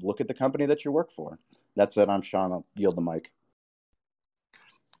you to look at the company that you work for. That's it. I'm Sean. I'll yield the mic.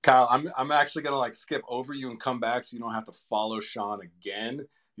 Kyle, I'm actually going to skip over you and come back so you don't have to follow Sean again.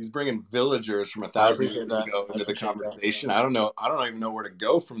 He's bringing villagers from 1,000 years ago into the conversation. I don't even know where to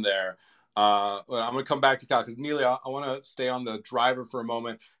go from there. But I'm going to come back to Kyle, because Neely, I want to stay on the driver for a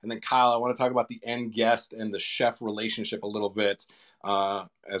moment. And then Kyle, I want to talk about the end guest and the chef relationship a little bit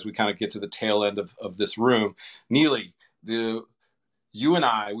as we kind of get to the tail end of this room. Neely, you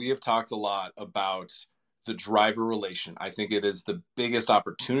and we have talked a lot about the driver relation. I think it is the biggest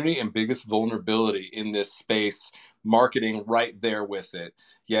opportunity and biggest vulnerability in this space, marketing right there with it.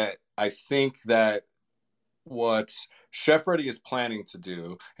 Yet I think that what Chef Ready is planning to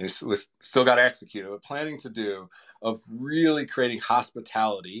do, and we still got to execute it, but planning to do, of really creating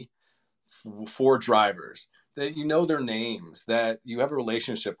hospitality for drivers, that their names, that you have a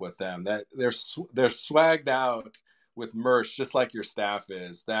relationship with them, that they're swagged out with merch just like your staff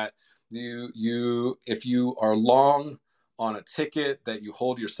is, that you if you are long on a ticket, that you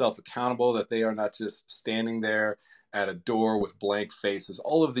hold yourself accountable, that they are not just standing there at a door with blank faces.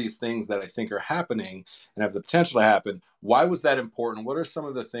 All of these things that I think are happening and have the potential to happen. Why was that important? What are some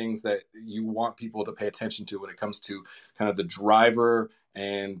of the things that you want people to pay attention to when it comes to kind of the driver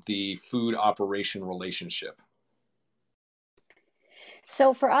and the food operation relationship?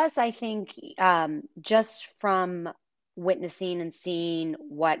 So for us, I think just from witnessing and seeing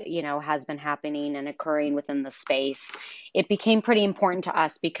what has been happening and occurring within the space, it became pretty important to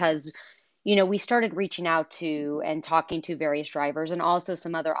us because we started reaching out to and talking to various drivers and also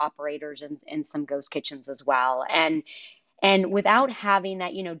some other operators in some ghost kitchens as well. And without having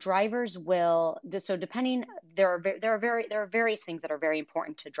that, drivers will, so depending, there are various things that are very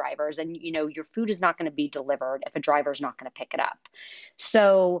important to drivers. And, your food is not going to be delivered if a driver is not going to pick it up.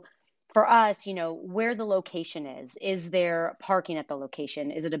 So for us, where the location is there parking at the location?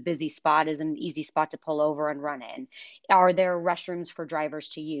 Is it a busy spot? Is it an easy spot to pull over and run in? Are there restrooms for drivers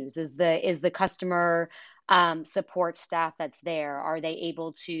to use? Is the customer support staff that's there, are they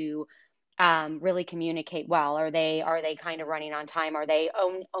able to really communicate well? Are they kind of running on time? Are they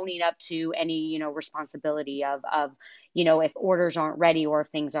owning up to any, responsibility of, if orders aren't ready or if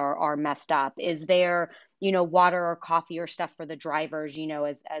things are messed up? Is there, water or coffee or stuff for the drivers?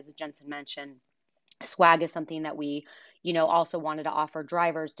 As Jensen mentioned, swag is something that we, also wanted to offer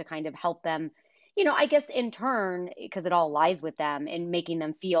drivers to kind of help them, I guess in turn, because it all lies with them and making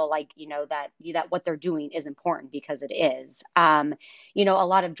them feel like, that what they're doing is important, because it is. A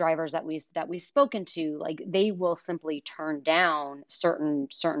lot of drivers that we've spoken to, like, they will simply turn down certain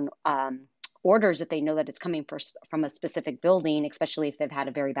orders if they know that it's coming from a specific building, especially if they've had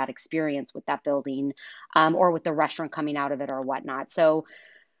a very bad experience with that building, or with the restaurant coming out of it or whatnot. So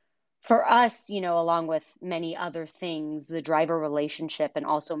for us, along with many other things, the driver relationship and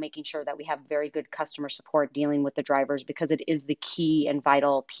also making sure that we have very good customer support dealing with the drivers, because it is the key and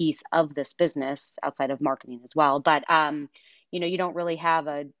vital piece of this business outside of marketing as well. But, you don't really have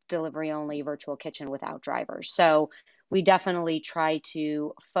a delivery only virtual kitchen without drivers. So we definitely try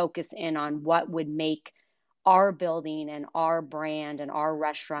to focus in on what would make our building and our brand and our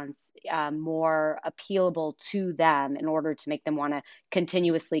restaurants more appealable to them in order to make them want to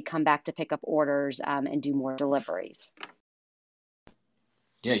continuously come back to pick up orders and do more deliveries.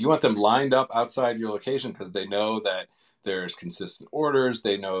 Yeah, you want them lined up outside your location because they know that there's consistent orders.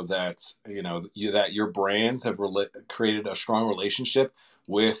 They know that that your brands have created a strong relationship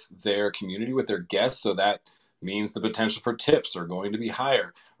with their community, with their guests. So that means the potential for tips are going to be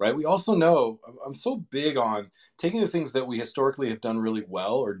higher, right? We also know I'm so big on taking the things that we historically have done really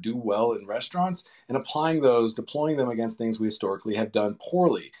well or do well in restaurants and deploying them against things we historically have done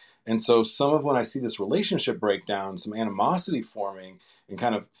poorly. And so when I see this relationship breakdown, some animosity forming and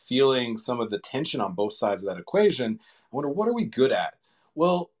kind of feeling some of the tension on both sides of that equation, I wonder, what are we good at?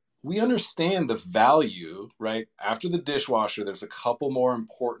 Well, we understand the value, right? After the dishwasher, there's a couple more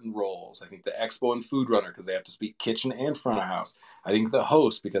important roles. I think the expo and food runner, because they have to speak kitchen and front of house. I think the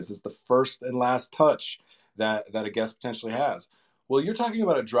host, because it's the first and last touch that a guest potentially has. Well, you're talking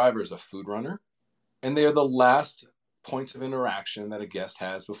about a driver as a food runner, and they are the last points of interaction that a guest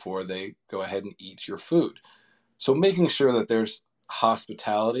has before they go ahead and eat your food. So making sure that there's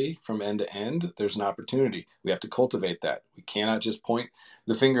hospitality from end to end, there's an opportunity. We have to cultivate that. We cannot just point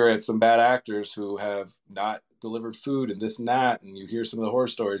the finger at some bad actors who have not delivered food and this and that, and you hear some of the horror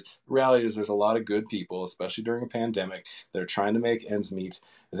stories. The reality is there's a lot of good people, especially during a pandemic, that are trying to make ends meet,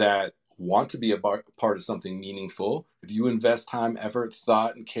 that want to be a part of something meaningful. If you invest time, effort,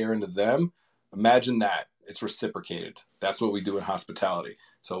 thought, and care into them, imagine that. It's reciprocated. That's what we do in hospitality.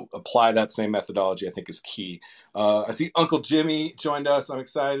 So apply that same methodology, I think, is key. I see Uncle Jimmy joined us. I'm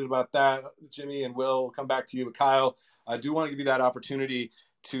excited about that. Jimmy and Will, we'll come back to you. But Kyle, I do want to give you that opportunity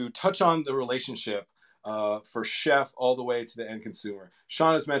to touch on the relationship for chef all the way to the end consumer.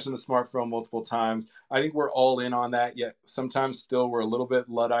 Sean has mentioned the smartphone multiple times. I think we're all in on that, yet sometimes still we're a little bit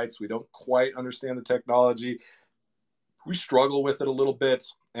Luddites. We don't quite understand the technology. We struggle with it a little bit.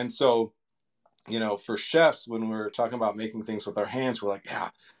 And so, for chefs, when we're talking about making things with our hands, we're like, yeah,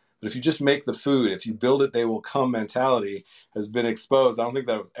 but if you just make the food, if you build it, they will come mentality has been exposed. I don't think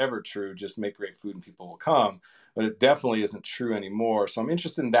that was ever true. Just make great food and people will come, but it definitely isn't true anymore. So I'm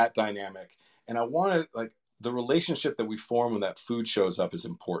interested in that dynamic. And I want to, the relationship that we form when that food shows up is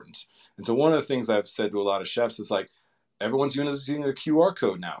important. And so one of the things I've said to a lot of chefs is everyone's using a QR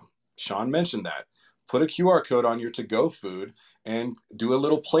code now. Sean mentioned that. Put a QR code on your to-go food and do a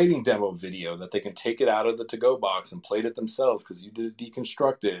little plating demo video that they can take it out of the to-go box and plate it themselves because you did it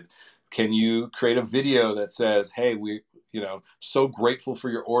deconstructed. Can you create a video that says, hey, we, so grateful for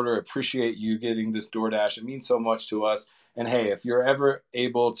your order, appreciate you getting this DoorDash. It means so much to us. And hey, if you're ever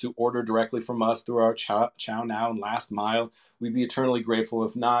able to order directly from us through our Chow Now and Last Mile, we'd be eternally grateful.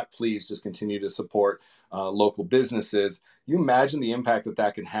 If not, please just continue to support local businesses. You imagine the impact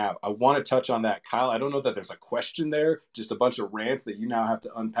that can have. I want to touch on that. Kyle, I don't know that there's a question there, just a bunch of rants that you now have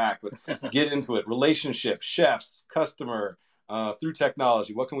to unpack, but get into it. Relationship, chefs, customer, through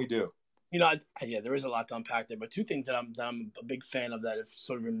technology. What can we do? There is a lot to unpack there, but two things that I'm a big fan of that have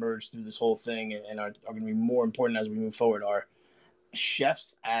sort of emerged through this whole thing and are going to be more important as we move forward are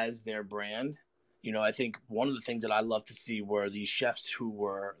chefs as their brand. I think one of the things that I love to see were these chefs who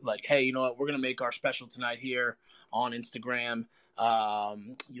were like, hey, you know what, we're going to make our special tonight here on Instagram.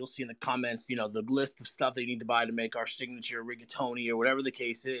 You'll see in the comments, the list of stuff they need to buy to make our signature rigatoni or whatever the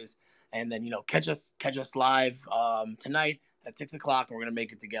case is. And then, catch us live tonight at 6:00 and we're going to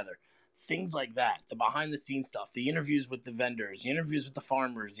make it together. Things like that, the behind the scenes stuff, the interviews with the vendors, the interviews with the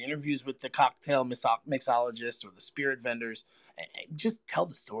farmers, the interviews with the cocktail mixologists or the spirit vendors, and just tell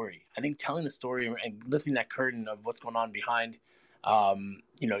the story. I think telling the story and lifting that curtain of what's going on behind,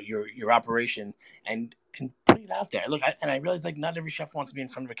 your operation and putting it out there. Look, I realize not every chef wants to be in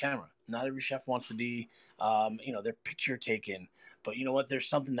front of a camera. Not every chef wants to be, their picture taken. But you know what? There's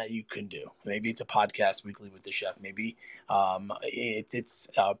something that you can do. Maybe it's a podcast weekly with the chef. Maybe it's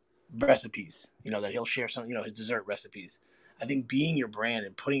recipes, that he'll share some, his dessert recipes. I think being your brand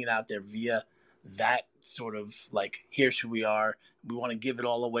and putting it out there via that sort of here's who we are. We want to give it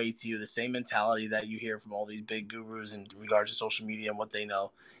all away to you. The same mentality that you hear from all these big gurus in regards to social media and what they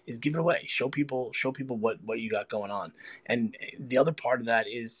know is give it away. Show people what you got going on. And the other part of that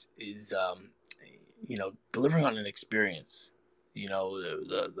is delivering on an experience.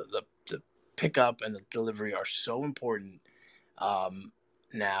 The pickup and the delivery are so important.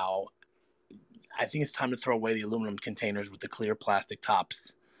 Now, I think it's time to throw away the aluminum containers with the clear plastic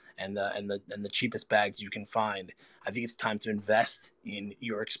tops and the cheapest bags you can find. I think it's time to invest in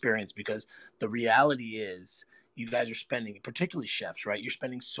your experience because the reality is, you guys are spending, particularly chefs, right? You're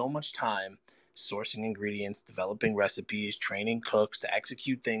spending so much time sourcing ingredients, developing recipes, training cooks to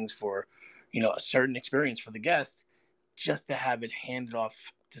execute things for, a certain experience for the guest, just to have it handed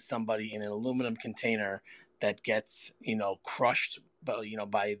off to somebody in an aluminum container that gets, crushed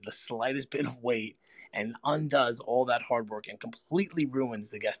by the slightest bit of weight and undoes all that hard work and completely ruins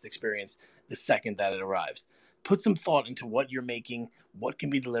the guest experience the second that it arrives. Put some thought into what you're making, what can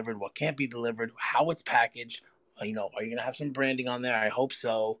be delivered, what can't be delivered, how it's packaged. Are you going to have some branding on there? I hope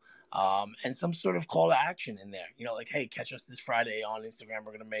so. And some sort of call to action in there. Like, hey, catch us this Friday on Instagram.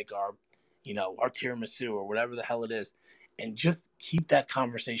 We're going to make our tiramisu or whatever the hell it is. And just keep that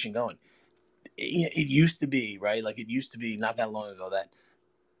conversation going. It used to be, right? Like, it used to be not that long ago that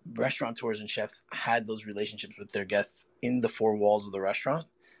restaurateurs and chefs had those relationships with their guests in the four walls of the restaurant.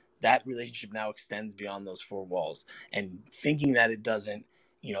 That relationship now extends beyond those four walls, and thinking that it doesn't,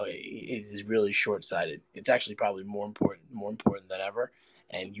 is really short-sighted. It's actually probably more important than ever,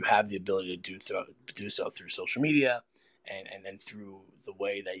 and you have the ability to do so through social media and through the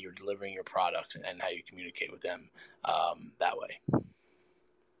way that you're delivering your products and how you communicate with them that way.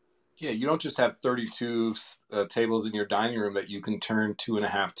 Yeah, you don't just have 32 tables in your dining room that you can turn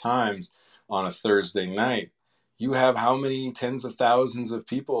 2.5 times on a Thursday night. You have how many tens of thousands of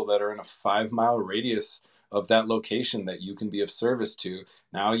people that are in a 5-mile radius of that location that you can be of service to.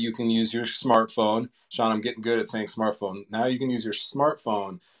 Now you can use your smartphone. Sean, I'm getting good at saying smartphone. Now you can use your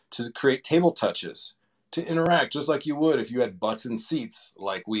smartphone to create table touches, to interact just like you would if you had butts and seats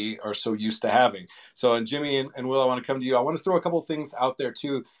like we are so used to having. So, and Jimmy and Will, I want to come to you. I want to throw a couple of things out there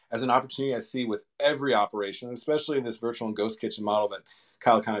too as an opportunity I see with every operation, especially in this virtual and ghost kitchen model that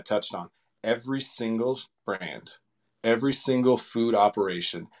Kyle kind of touched on. Every single brand, every single food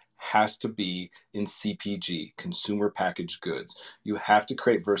operation has to be in CPG, consumer packaged goods. You have to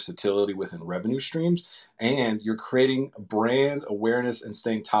create versatility within revenue streams, and you're creating brand awareness and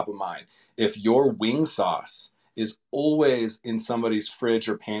staying top of mind. If your wing sauce is always in somebody's fridge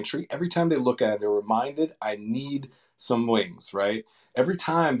or pantry, every time they look at it, they're reminded, I need some wings, right? Every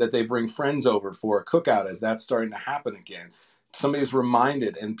time that they bring friends over for a cookout, as that's starting to happen again, somebody's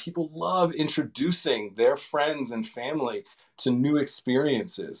reminded, and people love introducing their friends and family to new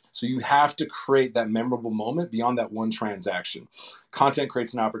experiences. So you have to create that memorable moment beyond that one transaction. Content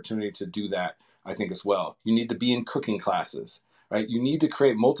creates an opportunity to do that, I think, as well. You need to be in cooking classes, right? You need to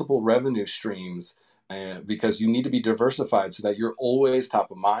create multiple revenue streams because you need to be diversified so that you're always top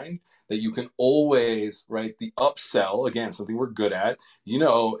of mind, that you can always, right, the upsell, again, something we're good at. In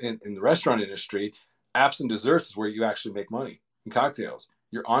the restaurant industry, apps and desserts is where you actually make money, in cocktails.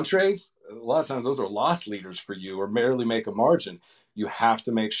 Your entrees, a lot of times those are loss leaders for you or barely make a margin. You have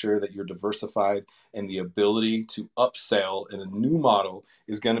to make sure that you're diversified, and the ability to upsell in a new model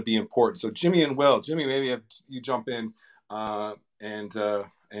is going to be important. So Jimmy and Will, Jimmy, maybe you jump in and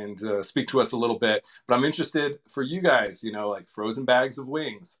speak to us a little bit. But I'm interested for you guys, like frozen bags of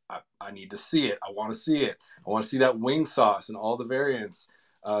wings. I need to see it. I want to see it. I want to see that wing sauce and all the variants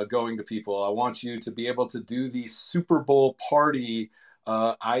going to people. I want you to be able to do the Super Bowl party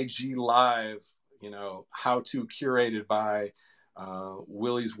IG live, how to curated by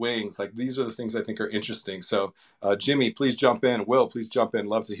Willie's Wings. Like, these are the things I think are interesting. So Jimmy, please jump in. Will, please jump in.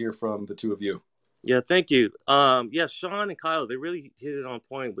 Love to hear from the two of you. Yeah, thank you. Sean and Kyle, they really hit it on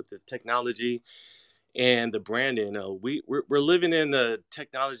point with the technology and the branding. We're living in a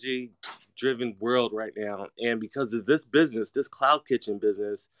technology-driven world right now, and because of this business, this cloud kitchen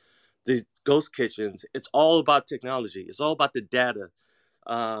business, these ghost kitchens, it's all about technology. It's all about the data.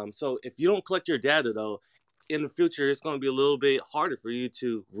 So if you don't collect your data, though, in the future, it's going to be a little bit harder for you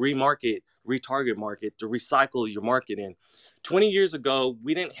to retarget market, to recycle your marketing. 20 years ago,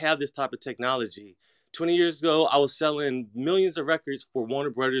 we didn't have this type of technology. 20 years ago, I was selling millions of records for Warner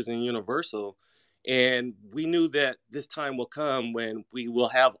Brothers and Universal. And we knew that this time will come when we will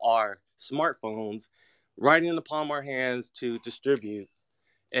have our smartphones right in the palm of our hands to distribute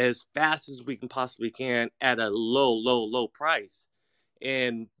as fast as we can possibly can at a low price.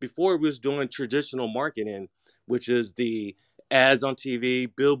 And before we was doing traditional marketing, which is the ads on TV,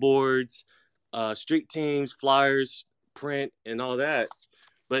 billboards, street teams, flyers, print, and all that.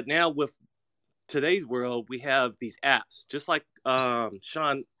 But now with today's world, we have these apps, just like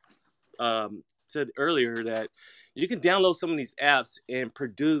Sean said earlier, that you can download some of these apps and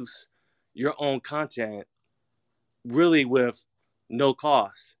produce your own content really with no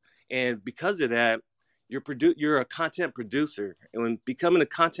cost. And because of that, you're a content producer. And when becoming a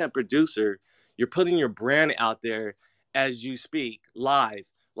content producer, you're putting your brand out there as you speak live.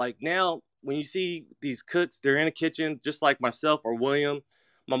 Like now, when you see these cooks, they're in a kitchen, just like myself or William.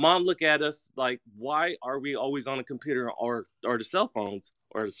 My mom looked at us like, why are we always on a computer or the cell phones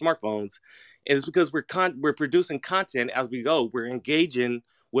or the smartphones? And it's because we're producing content as we go. We're engaging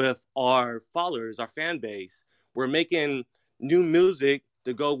with our followers, our fan base. We're making new music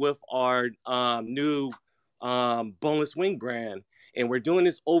to go with our new boneless wing brand. And we're doing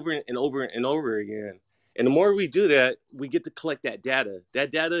this over and over and over again. And the more we do that, we get to collect that data.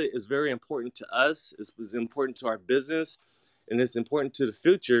 That data is very important to us. It's important to our business, and it's important to the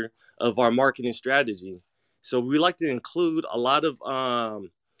future of our marketing strategy. So we like to include a lot of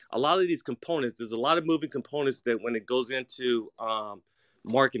these components. There's a lot of moving components that when it goes into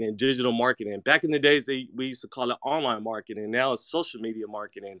marketing, digital marketing. Back in the days, we used to call it online marketing. Now it's social media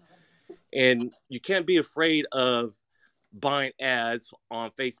marketing. And you can't be afraid of buying ads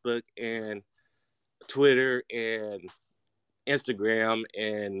on Facebook and Twitter and Instagram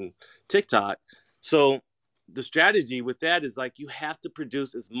and TikTok. So the strategy with that is like you have to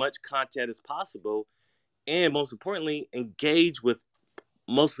produce as much content as possible, and most importantly, engage with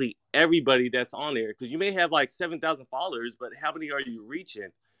mostly everybody that's on there, because you may have like 7,000 followers, but how many are you reaching?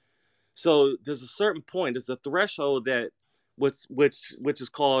 So there's a certain point, there's a threshold that which is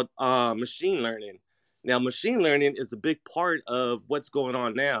called machine learning. Now, machine learning is a big part of what's going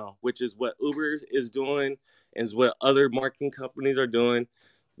on now, which is what Uber is doing and is what other marketing companies are doing,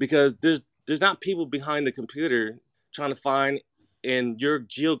 because there's not people behind the computer trying to find in your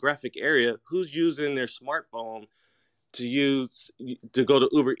geographic area who's using their smartphone to go to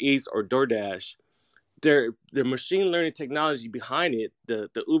Uber Eats or DoorDash. Their machine learning technology behind it,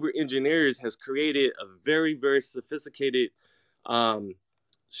 the Uber engineers has created a very, very sophisticated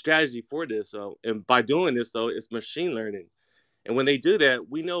strategy for this. So, and by doing this though, it's machine learning. And when they do that,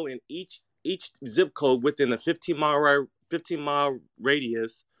 we know in each zip code within a 15-mile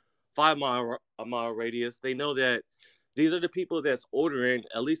radius, 5-mile radius, they know that these are the people that's ordering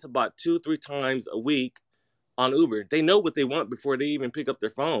at least about 2-3 times a week on Uber. They know what they want before they even pick up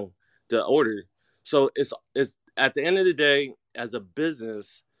their phone to order. So it's at the end of the day, as a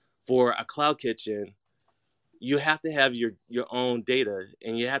business for a cloud kitchen, you have to have your own data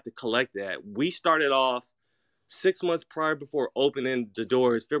and you have to collect that. We started off 6 months prior before opening the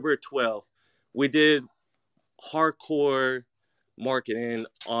doors, February 12th. We did hardcore marketing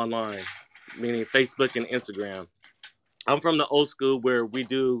online, meaning Facebook and Instagram. I'm from the old school where we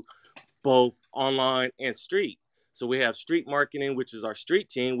do both online and street. So we have street marketing, which is our street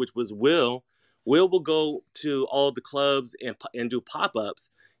team, which was Will. Will go to all the clubs and do pop-ups.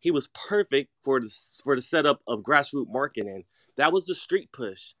 He was perfect for the setup of grassroots marketing. That was the street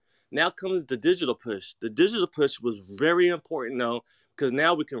push. Now comes the digital push. The digital push was very important though, because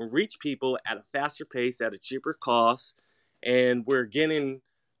now we can reach people at a faster pace, at a cheaper cost, and we're getting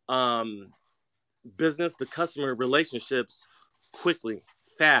business to customer relationships quickly,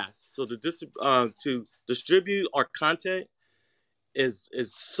 fast. So to distribute our content is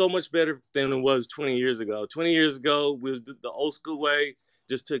so much better than it was 20 years ago. 20 years ago was the old school way,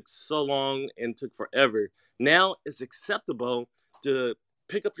 just took so long and took forever. Now it's acceptable to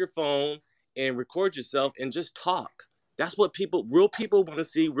pick up your phone and record yourself and just talk. That's what real people want to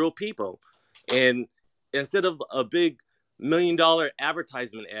see, real people. And instead of a big $1 million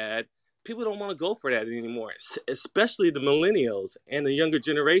advertisement ad, people don't want to go for that anymore, especially the millennials and the younger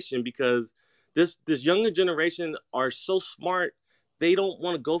generation, because this younger generation are so smart. They don't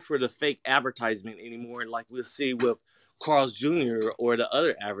want to go for the fake advertisement anymore, like we'll see with Carl's Jr. or the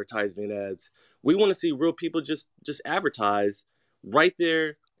other advertisement ads. We want to see real people just advertise right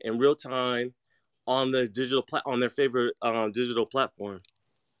there in real time on their on their favorite digital platform.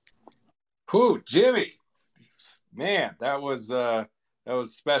 Who, Jimmy? Man, that was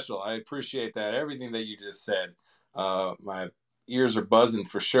special. I appreciate that. Everything that you just said. My ears are buzzing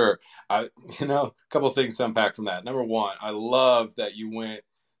for sure. A couple of things to unpack from that. Number one, I love that you went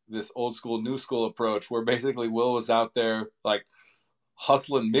this old school, new school approach where basically Will was out there like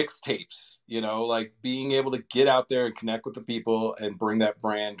hustling mixtapes, like being able to get out there and connect with the people and bring that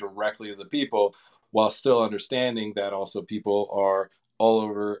brand directly to the people while still understanding that also people are all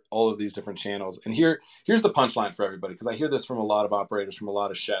over all of these different channels. And here's the punchline for everybody, because I hear this from a lot of operators, from a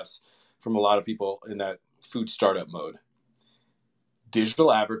lot of chefs, from a lot of people in that food startup mode.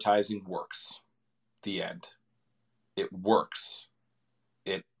 Digital advertising works. The end. It works.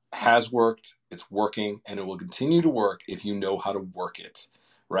 It has worked, it's working, and it will continue to work if you know how to work it,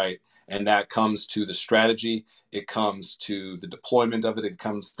 right? And that comes to the strategy, it comes to the deployment of it, it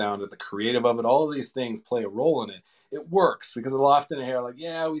comes down to the creative of it. All of these things play a role in it. It works because they'll often hear like,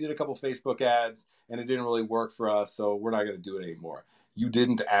 yeah, we did a couple Facebook ads and it didn't really work for us, so we're not going to do it anymore. You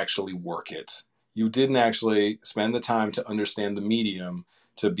didn't actually work it. you didn't actually spend the time to understand the medium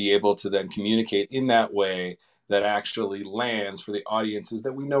to be able to then communicate in that way that actually lands for the audiences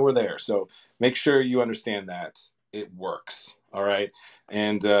that we know are there. So make sure you understand that it works. All right.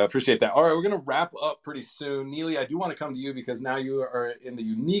 And appreciate that. All right. We're going to wrap up pretty soon. Neely, I do want to come to you because now you are in the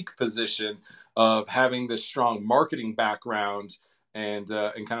unique position of having this strong marketing background and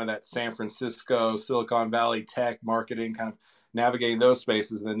kind of that San Francisco, Silicon Valley tech marketing, kind of navigating those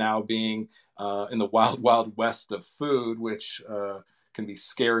spaces, and then now being in the wild, wild west of food, which can be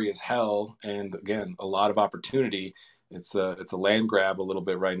scary as hell. And again, a lot of opportunity. It's a land grab a little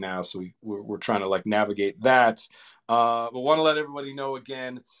bit right now. So we're trying to like navigate that. But want to let everybody know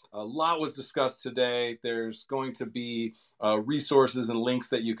again, a lot was discussed today. There's going to be resources and links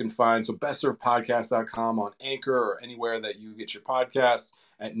that you can find. So bestservedpodcast.com on Anchor or anywhere that you get your podcasts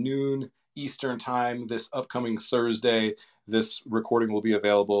at noon Eastern time this upcoming Thursday. This recording will be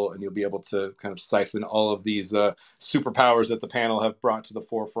available and you'll be able to kind of siphon all of these superpowers that the panel have brought to the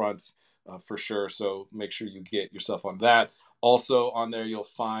forefront for sure. So make sure you get yourself on that. Also on there, you'll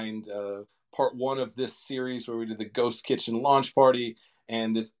find part 1 of this series where we did the Ghost Kitchen launch party,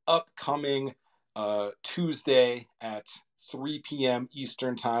 and this upcoming Tuesday at 3 p.m.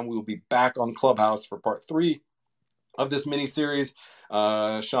 Eastern time, we will be back on Clubhouse for part 3 of this mini series.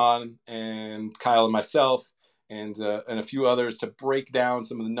 Sean and Kyle and myself and a few others to break down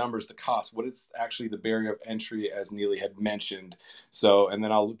some of the numbers, the cost, what is actually the barrier of entry, as Neely had mentioned. So, and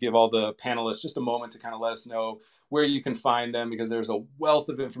then I'll give all the panelists just a moment to kind of let us know where you can find them, because there's a wealth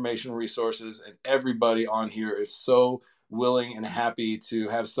of information resources, and everybody on here is so willing and happy to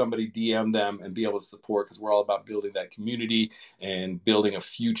have somebody DM them and be able to support, because we're all about building that community and building a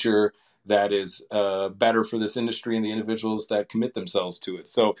future that is better for this industry and the individuals that commit themselves to it.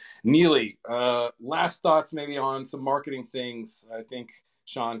 So Neely, last thoughts maybe on some marketing things. I think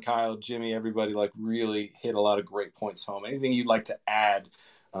Sean, Kyle, Jimmy, everybody like really hit a lot of great points home. Anything you'd like to add,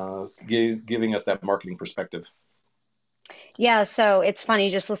 giving us that marketing perspective? Yeah, so it's funny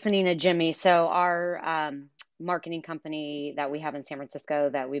just listening to Jimmy. So our marketing company that we have in San Francisco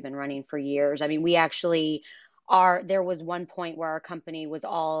that we've been running for years, I mean, we actually there was one point where our company was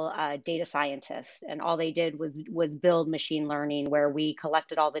all data scientists, and all they did was build machine learning, where we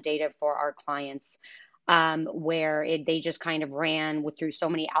collected all the data for our clients, where they just kind of ran through so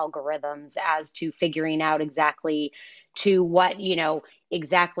many algorithms as to figuring out exactly to what,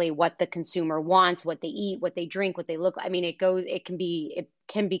 exactly what the consumer wants, what they eat, what they drink, what they look. I mean, it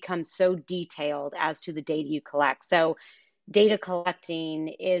can become so detailed as to the data you collect. So data collecting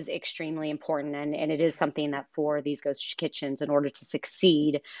is extremely important, and it is something that for these ghost kitchens, in order to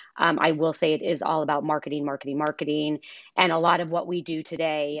succeed, I will say it is all about marketing, marketing, marketing. And a lot of what we do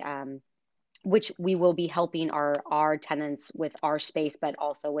today, which we will be helping our tenants with our space, but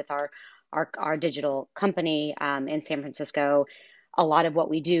also with our digital company in San Francisco. A lot of what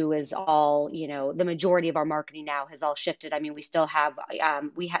we do is all, the majority of our marketing now has all shifted. I mean, we still have,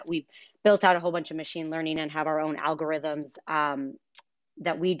 we've built out a whole bunch of machine learning and have our own algorithms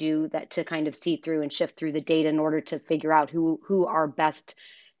that we do that to kind of see through and shift through the data in order to figure out who our best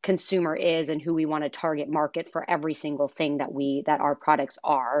consumer is and who we want to target market for every single thing that our products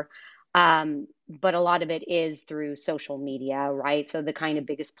are. But a lot of it is through social media, right? So the kind of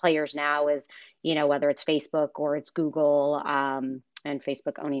biggest players now is, whether it's Facebook or it's Google, and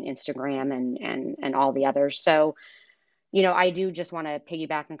Facebook owning Instagram and all the others. So, I do just want to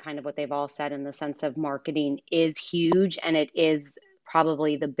piggyback on kind of what they've all said, in the sense of marketing is huge, and it is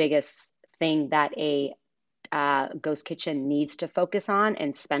probably the biggest thing that a ghost kitchen needs to focus on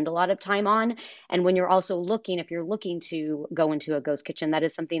and spend a lot of time on. And when you're also looking, if you're looking to go into a ghost kitchen, that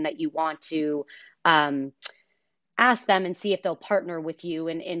is something that you want to ask them and see if they'll partner with you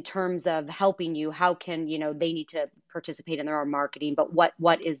in terms of helping you. How can, they need to participate in their own marketing, but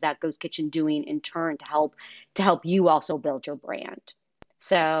what is that ghost kitchen doing in turn to help you also build your brand?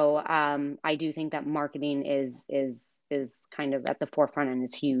 So I do think that marketing is kind of at the forefront and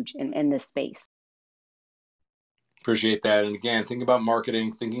is huge in this space. Appreciate that. And again, thinking about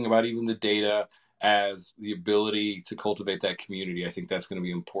marketing, thinking about even the data as the ability to cultivate that community. I think that's going to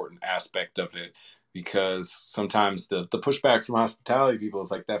be an important aspect of it, because sometimes the pushback from hospitality people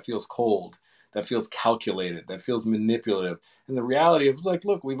is like, that feels cold, that feels calculated, that feels manipulative. And the reality of like,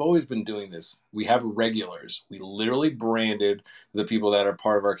 look, we've always been doing this. We have regulars. We literally branded the people that are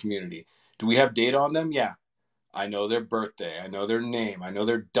part of our community. Do we have data on them? Yeah. I know their birthday. I know their name. I know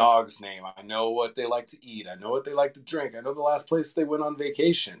their dog's name. I know what they like to eat. I know what they like to drink. I know the last place they went on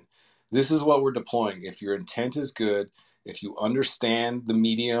vacation. This is what we're deploying. If your intent is good, if you understand the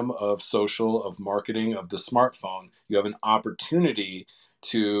medium of social, of marketing, of the smartphone, you have an opportunity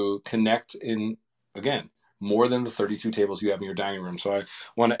to connect in, again, more than the 32 tables you have in your dining room. So I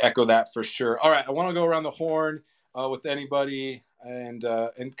want to echo that for sure. All right, I want to go around the horn with anybody and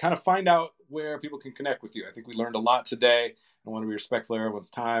kind of find out where people can connect with you. I think we learned a lot today. I want to be respectful of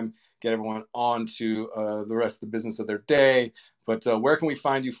everyone's time, get everyone on to the rest of the business of their day. But where can we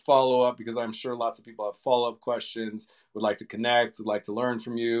find you, follow up? Because I'm sure lots of people have follow-up questions, would like to connect, would like to learn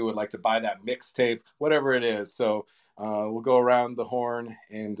from you, would like to buy that mixtape, whatever it is. So we'll go around the horn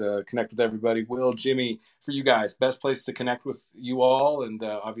and connect with everybody. Will, Jimmy, for you guys, best place to connect with you all. And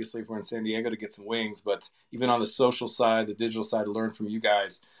obviously if we're in San Diego to get some wings, but even on the social side, the digital side, to learn from you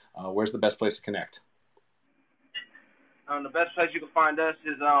guys, where's the best place to connect? The best place you can find us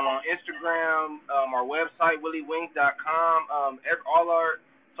is on Instagram, our website, willywings.com. All our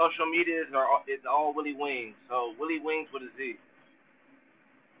social medias it's all Willy Wings. So Willy Wings with a Z.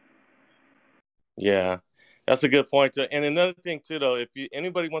 Yeah, that's a good point too. And another thing too, though, if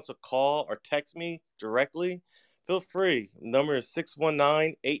anybody wants to call or text me directly, feel free. Number is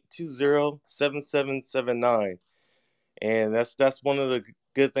 619-820-7779. And that's one of the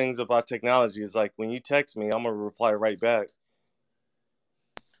good things about technology is like when you text me, I'm gonna reply right back.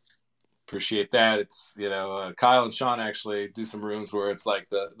 Appreciate that. It's Kyle and Sean actually do some rooms where it's like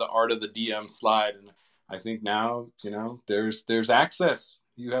the art of the DM slide, and I think now there's access.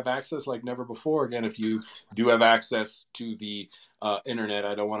 You have access like never before. Again, if you do have access to the internet,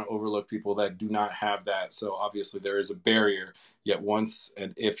 I don't want to overlook people that do not have that. So obviously there is a barrier. Yet once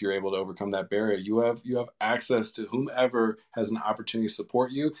and if you're able to overcome that barrier, you have access to whomever has an opportunity to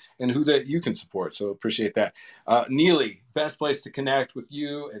support you and who that you can support. So appreciate that. Neely, best place to connect with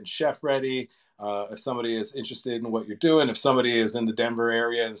you and Chef Ready. If somebody is interested in what you're doing, if somebody is in the Denver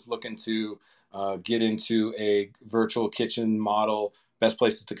area and is looking to get into a virtual kitchen model, best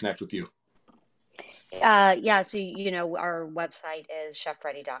places to connect with you. So, our website is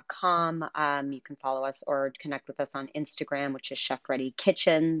chefready.com. You can follow us or connect with us on Instagram, which is Chef Ready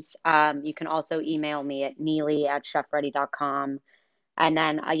Kitchens. You can also email me at neely@chefready.com. And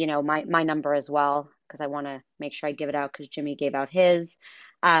then, my number as well, because I want to make sure I give it out because Jimmy gave out his.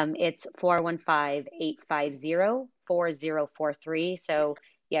 It's 415-850-4043. So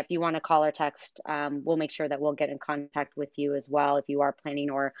yeah, if you want to call or text, we'll make sure that we'll get in contact with you as well if you are planning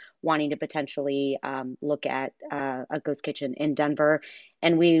or wanting to potentially look at a ghost kitchen in Denver.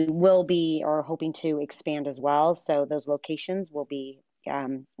 And we will be or hoping to expand as well. So those locations will be,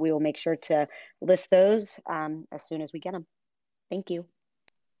 we will make sure to list those as soon as we get them. Thank you.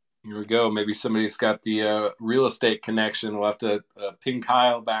 Here we go. Maybe somebody's got the real estate connection. We'll have to ping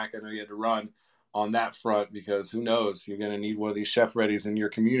Kyle back. I know you had to run on that front because who knows, you're going to need one of these Chef Readies in your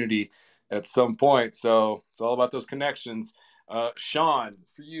community at some point. So it's all about those connections. Sean,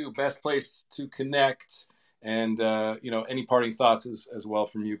 for you, best place to connect and, any parting thoughts as well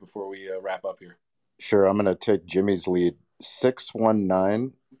from you before we wrap up here. Sure. I'm going to take Jimmy's lead.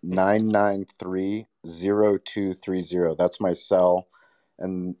 619-993-0230. That's my cell.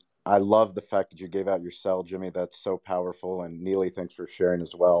 And I love the fact that you gave out your cell, Jimmy. That's so powerful. And Neely, thanks for sharing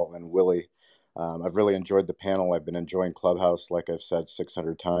as well. And Willie, I've really enjoyed the panel. I've been enjoying Clubhouse, like I've said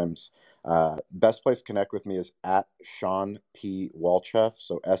 600 times. Best place to connect with me is at Shawn P. Walchef.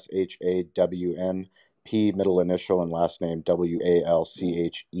 So SHAWN, P middle initial and last name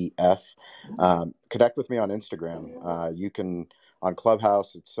WALCHEF. Connect with me on Instagram. You can on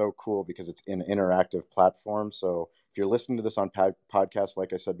Clubhouse. It's so cool because it's an interactive platform. So if you're listening to this on podcast,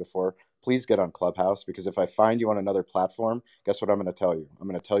 like I said before, please get on Clubhouse, because if I find you on another platform, guess what I'm going to tell you? I'm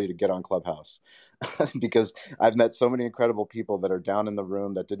going to tell you to get on Clubhouse because I've met so many incredible people that are down in the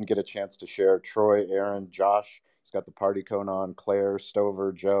room that didn't get a chance to share. Troy, Aaron, Josh, he's got the party cone on, Claire,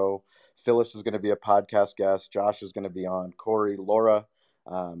 Stover, Joe, Phyllis is going to be a podcast guest. Josh is going to be on, Corey, Laura.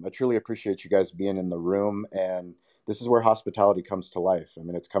 I truly appreciate you guys being in the room. And this is where hospitality comes to life. I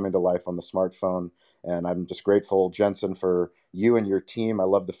mean, it's coming to life on the smartphone. And I'm just grateful, Jensen, for you and your team. I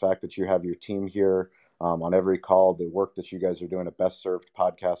love the fact that you have your team here on every call, the work that you guys are doing at Best Served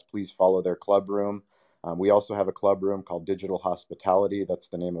Podcast. Please follow their club room. We also have a club room called Digital Hospitality. That's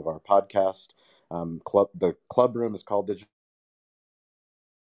the name of our podcast. The club room is called Digital.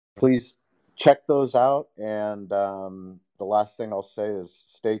 Please check those out. And the last thing I'll say is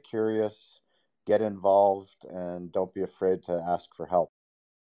stay curious, get involved, and don't be afraid to ask for help.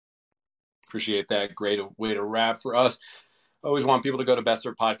 Appreciate that. Great way to wrap for us. I always want people to go to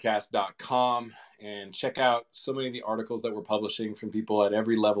bestservedpodcast.com and check out so many of the articles that we're publishing from people at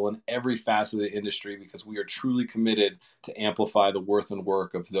every level and every facet of the industry, because we are truly committed to amplify the worth and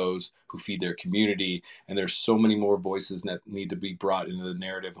work of those who feed their community. And there's so many more voices that need to be brought into the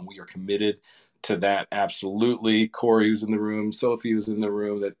narrative, and we are committed to that. Absolutely. Corey, who's in the room, Sophie, who's in the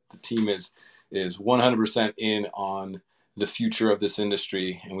room, that the team is 100% in on the future of this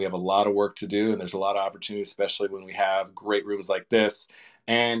industry. And we have a lot of work to do, and there's a lot of opportunity, especially when we have great rooms like this.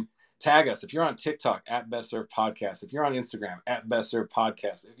 And tag us. If you're on TikTok, at Best Served Podcast. If you're on Instagram, at Best Served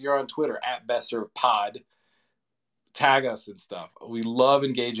Podcast. If you're on Twitter, at Best Served Pod, tag us and stuff. We love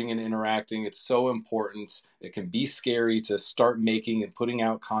engaging and interacting. It's so important. It can be scary to start making and putting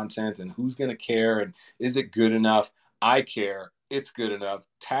out content, and who's going to care, and is it good enough? I care. It's good enough.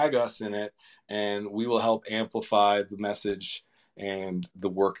 Tag us in it, and we will help amplify the message and the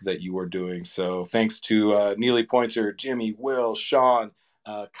work that you are doing. So thanks to Neely Pointer, Jimmy, Will, Sean,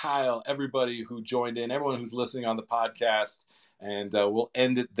 Kyle, everybody who joined in, everyone who's listening on the podcast. And we'll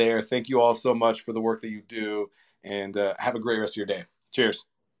end it there. Thank you all so much for the work that you do, and have a great rest of your day. Cheers.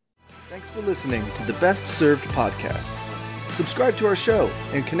 Thanks for listening to the Best Served Podcast. Subscribe to our show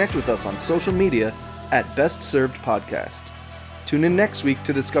and connect with us on social media at Best Served Podcast. Tune in next week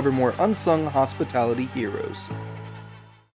to discover more unsung hospitality heroes.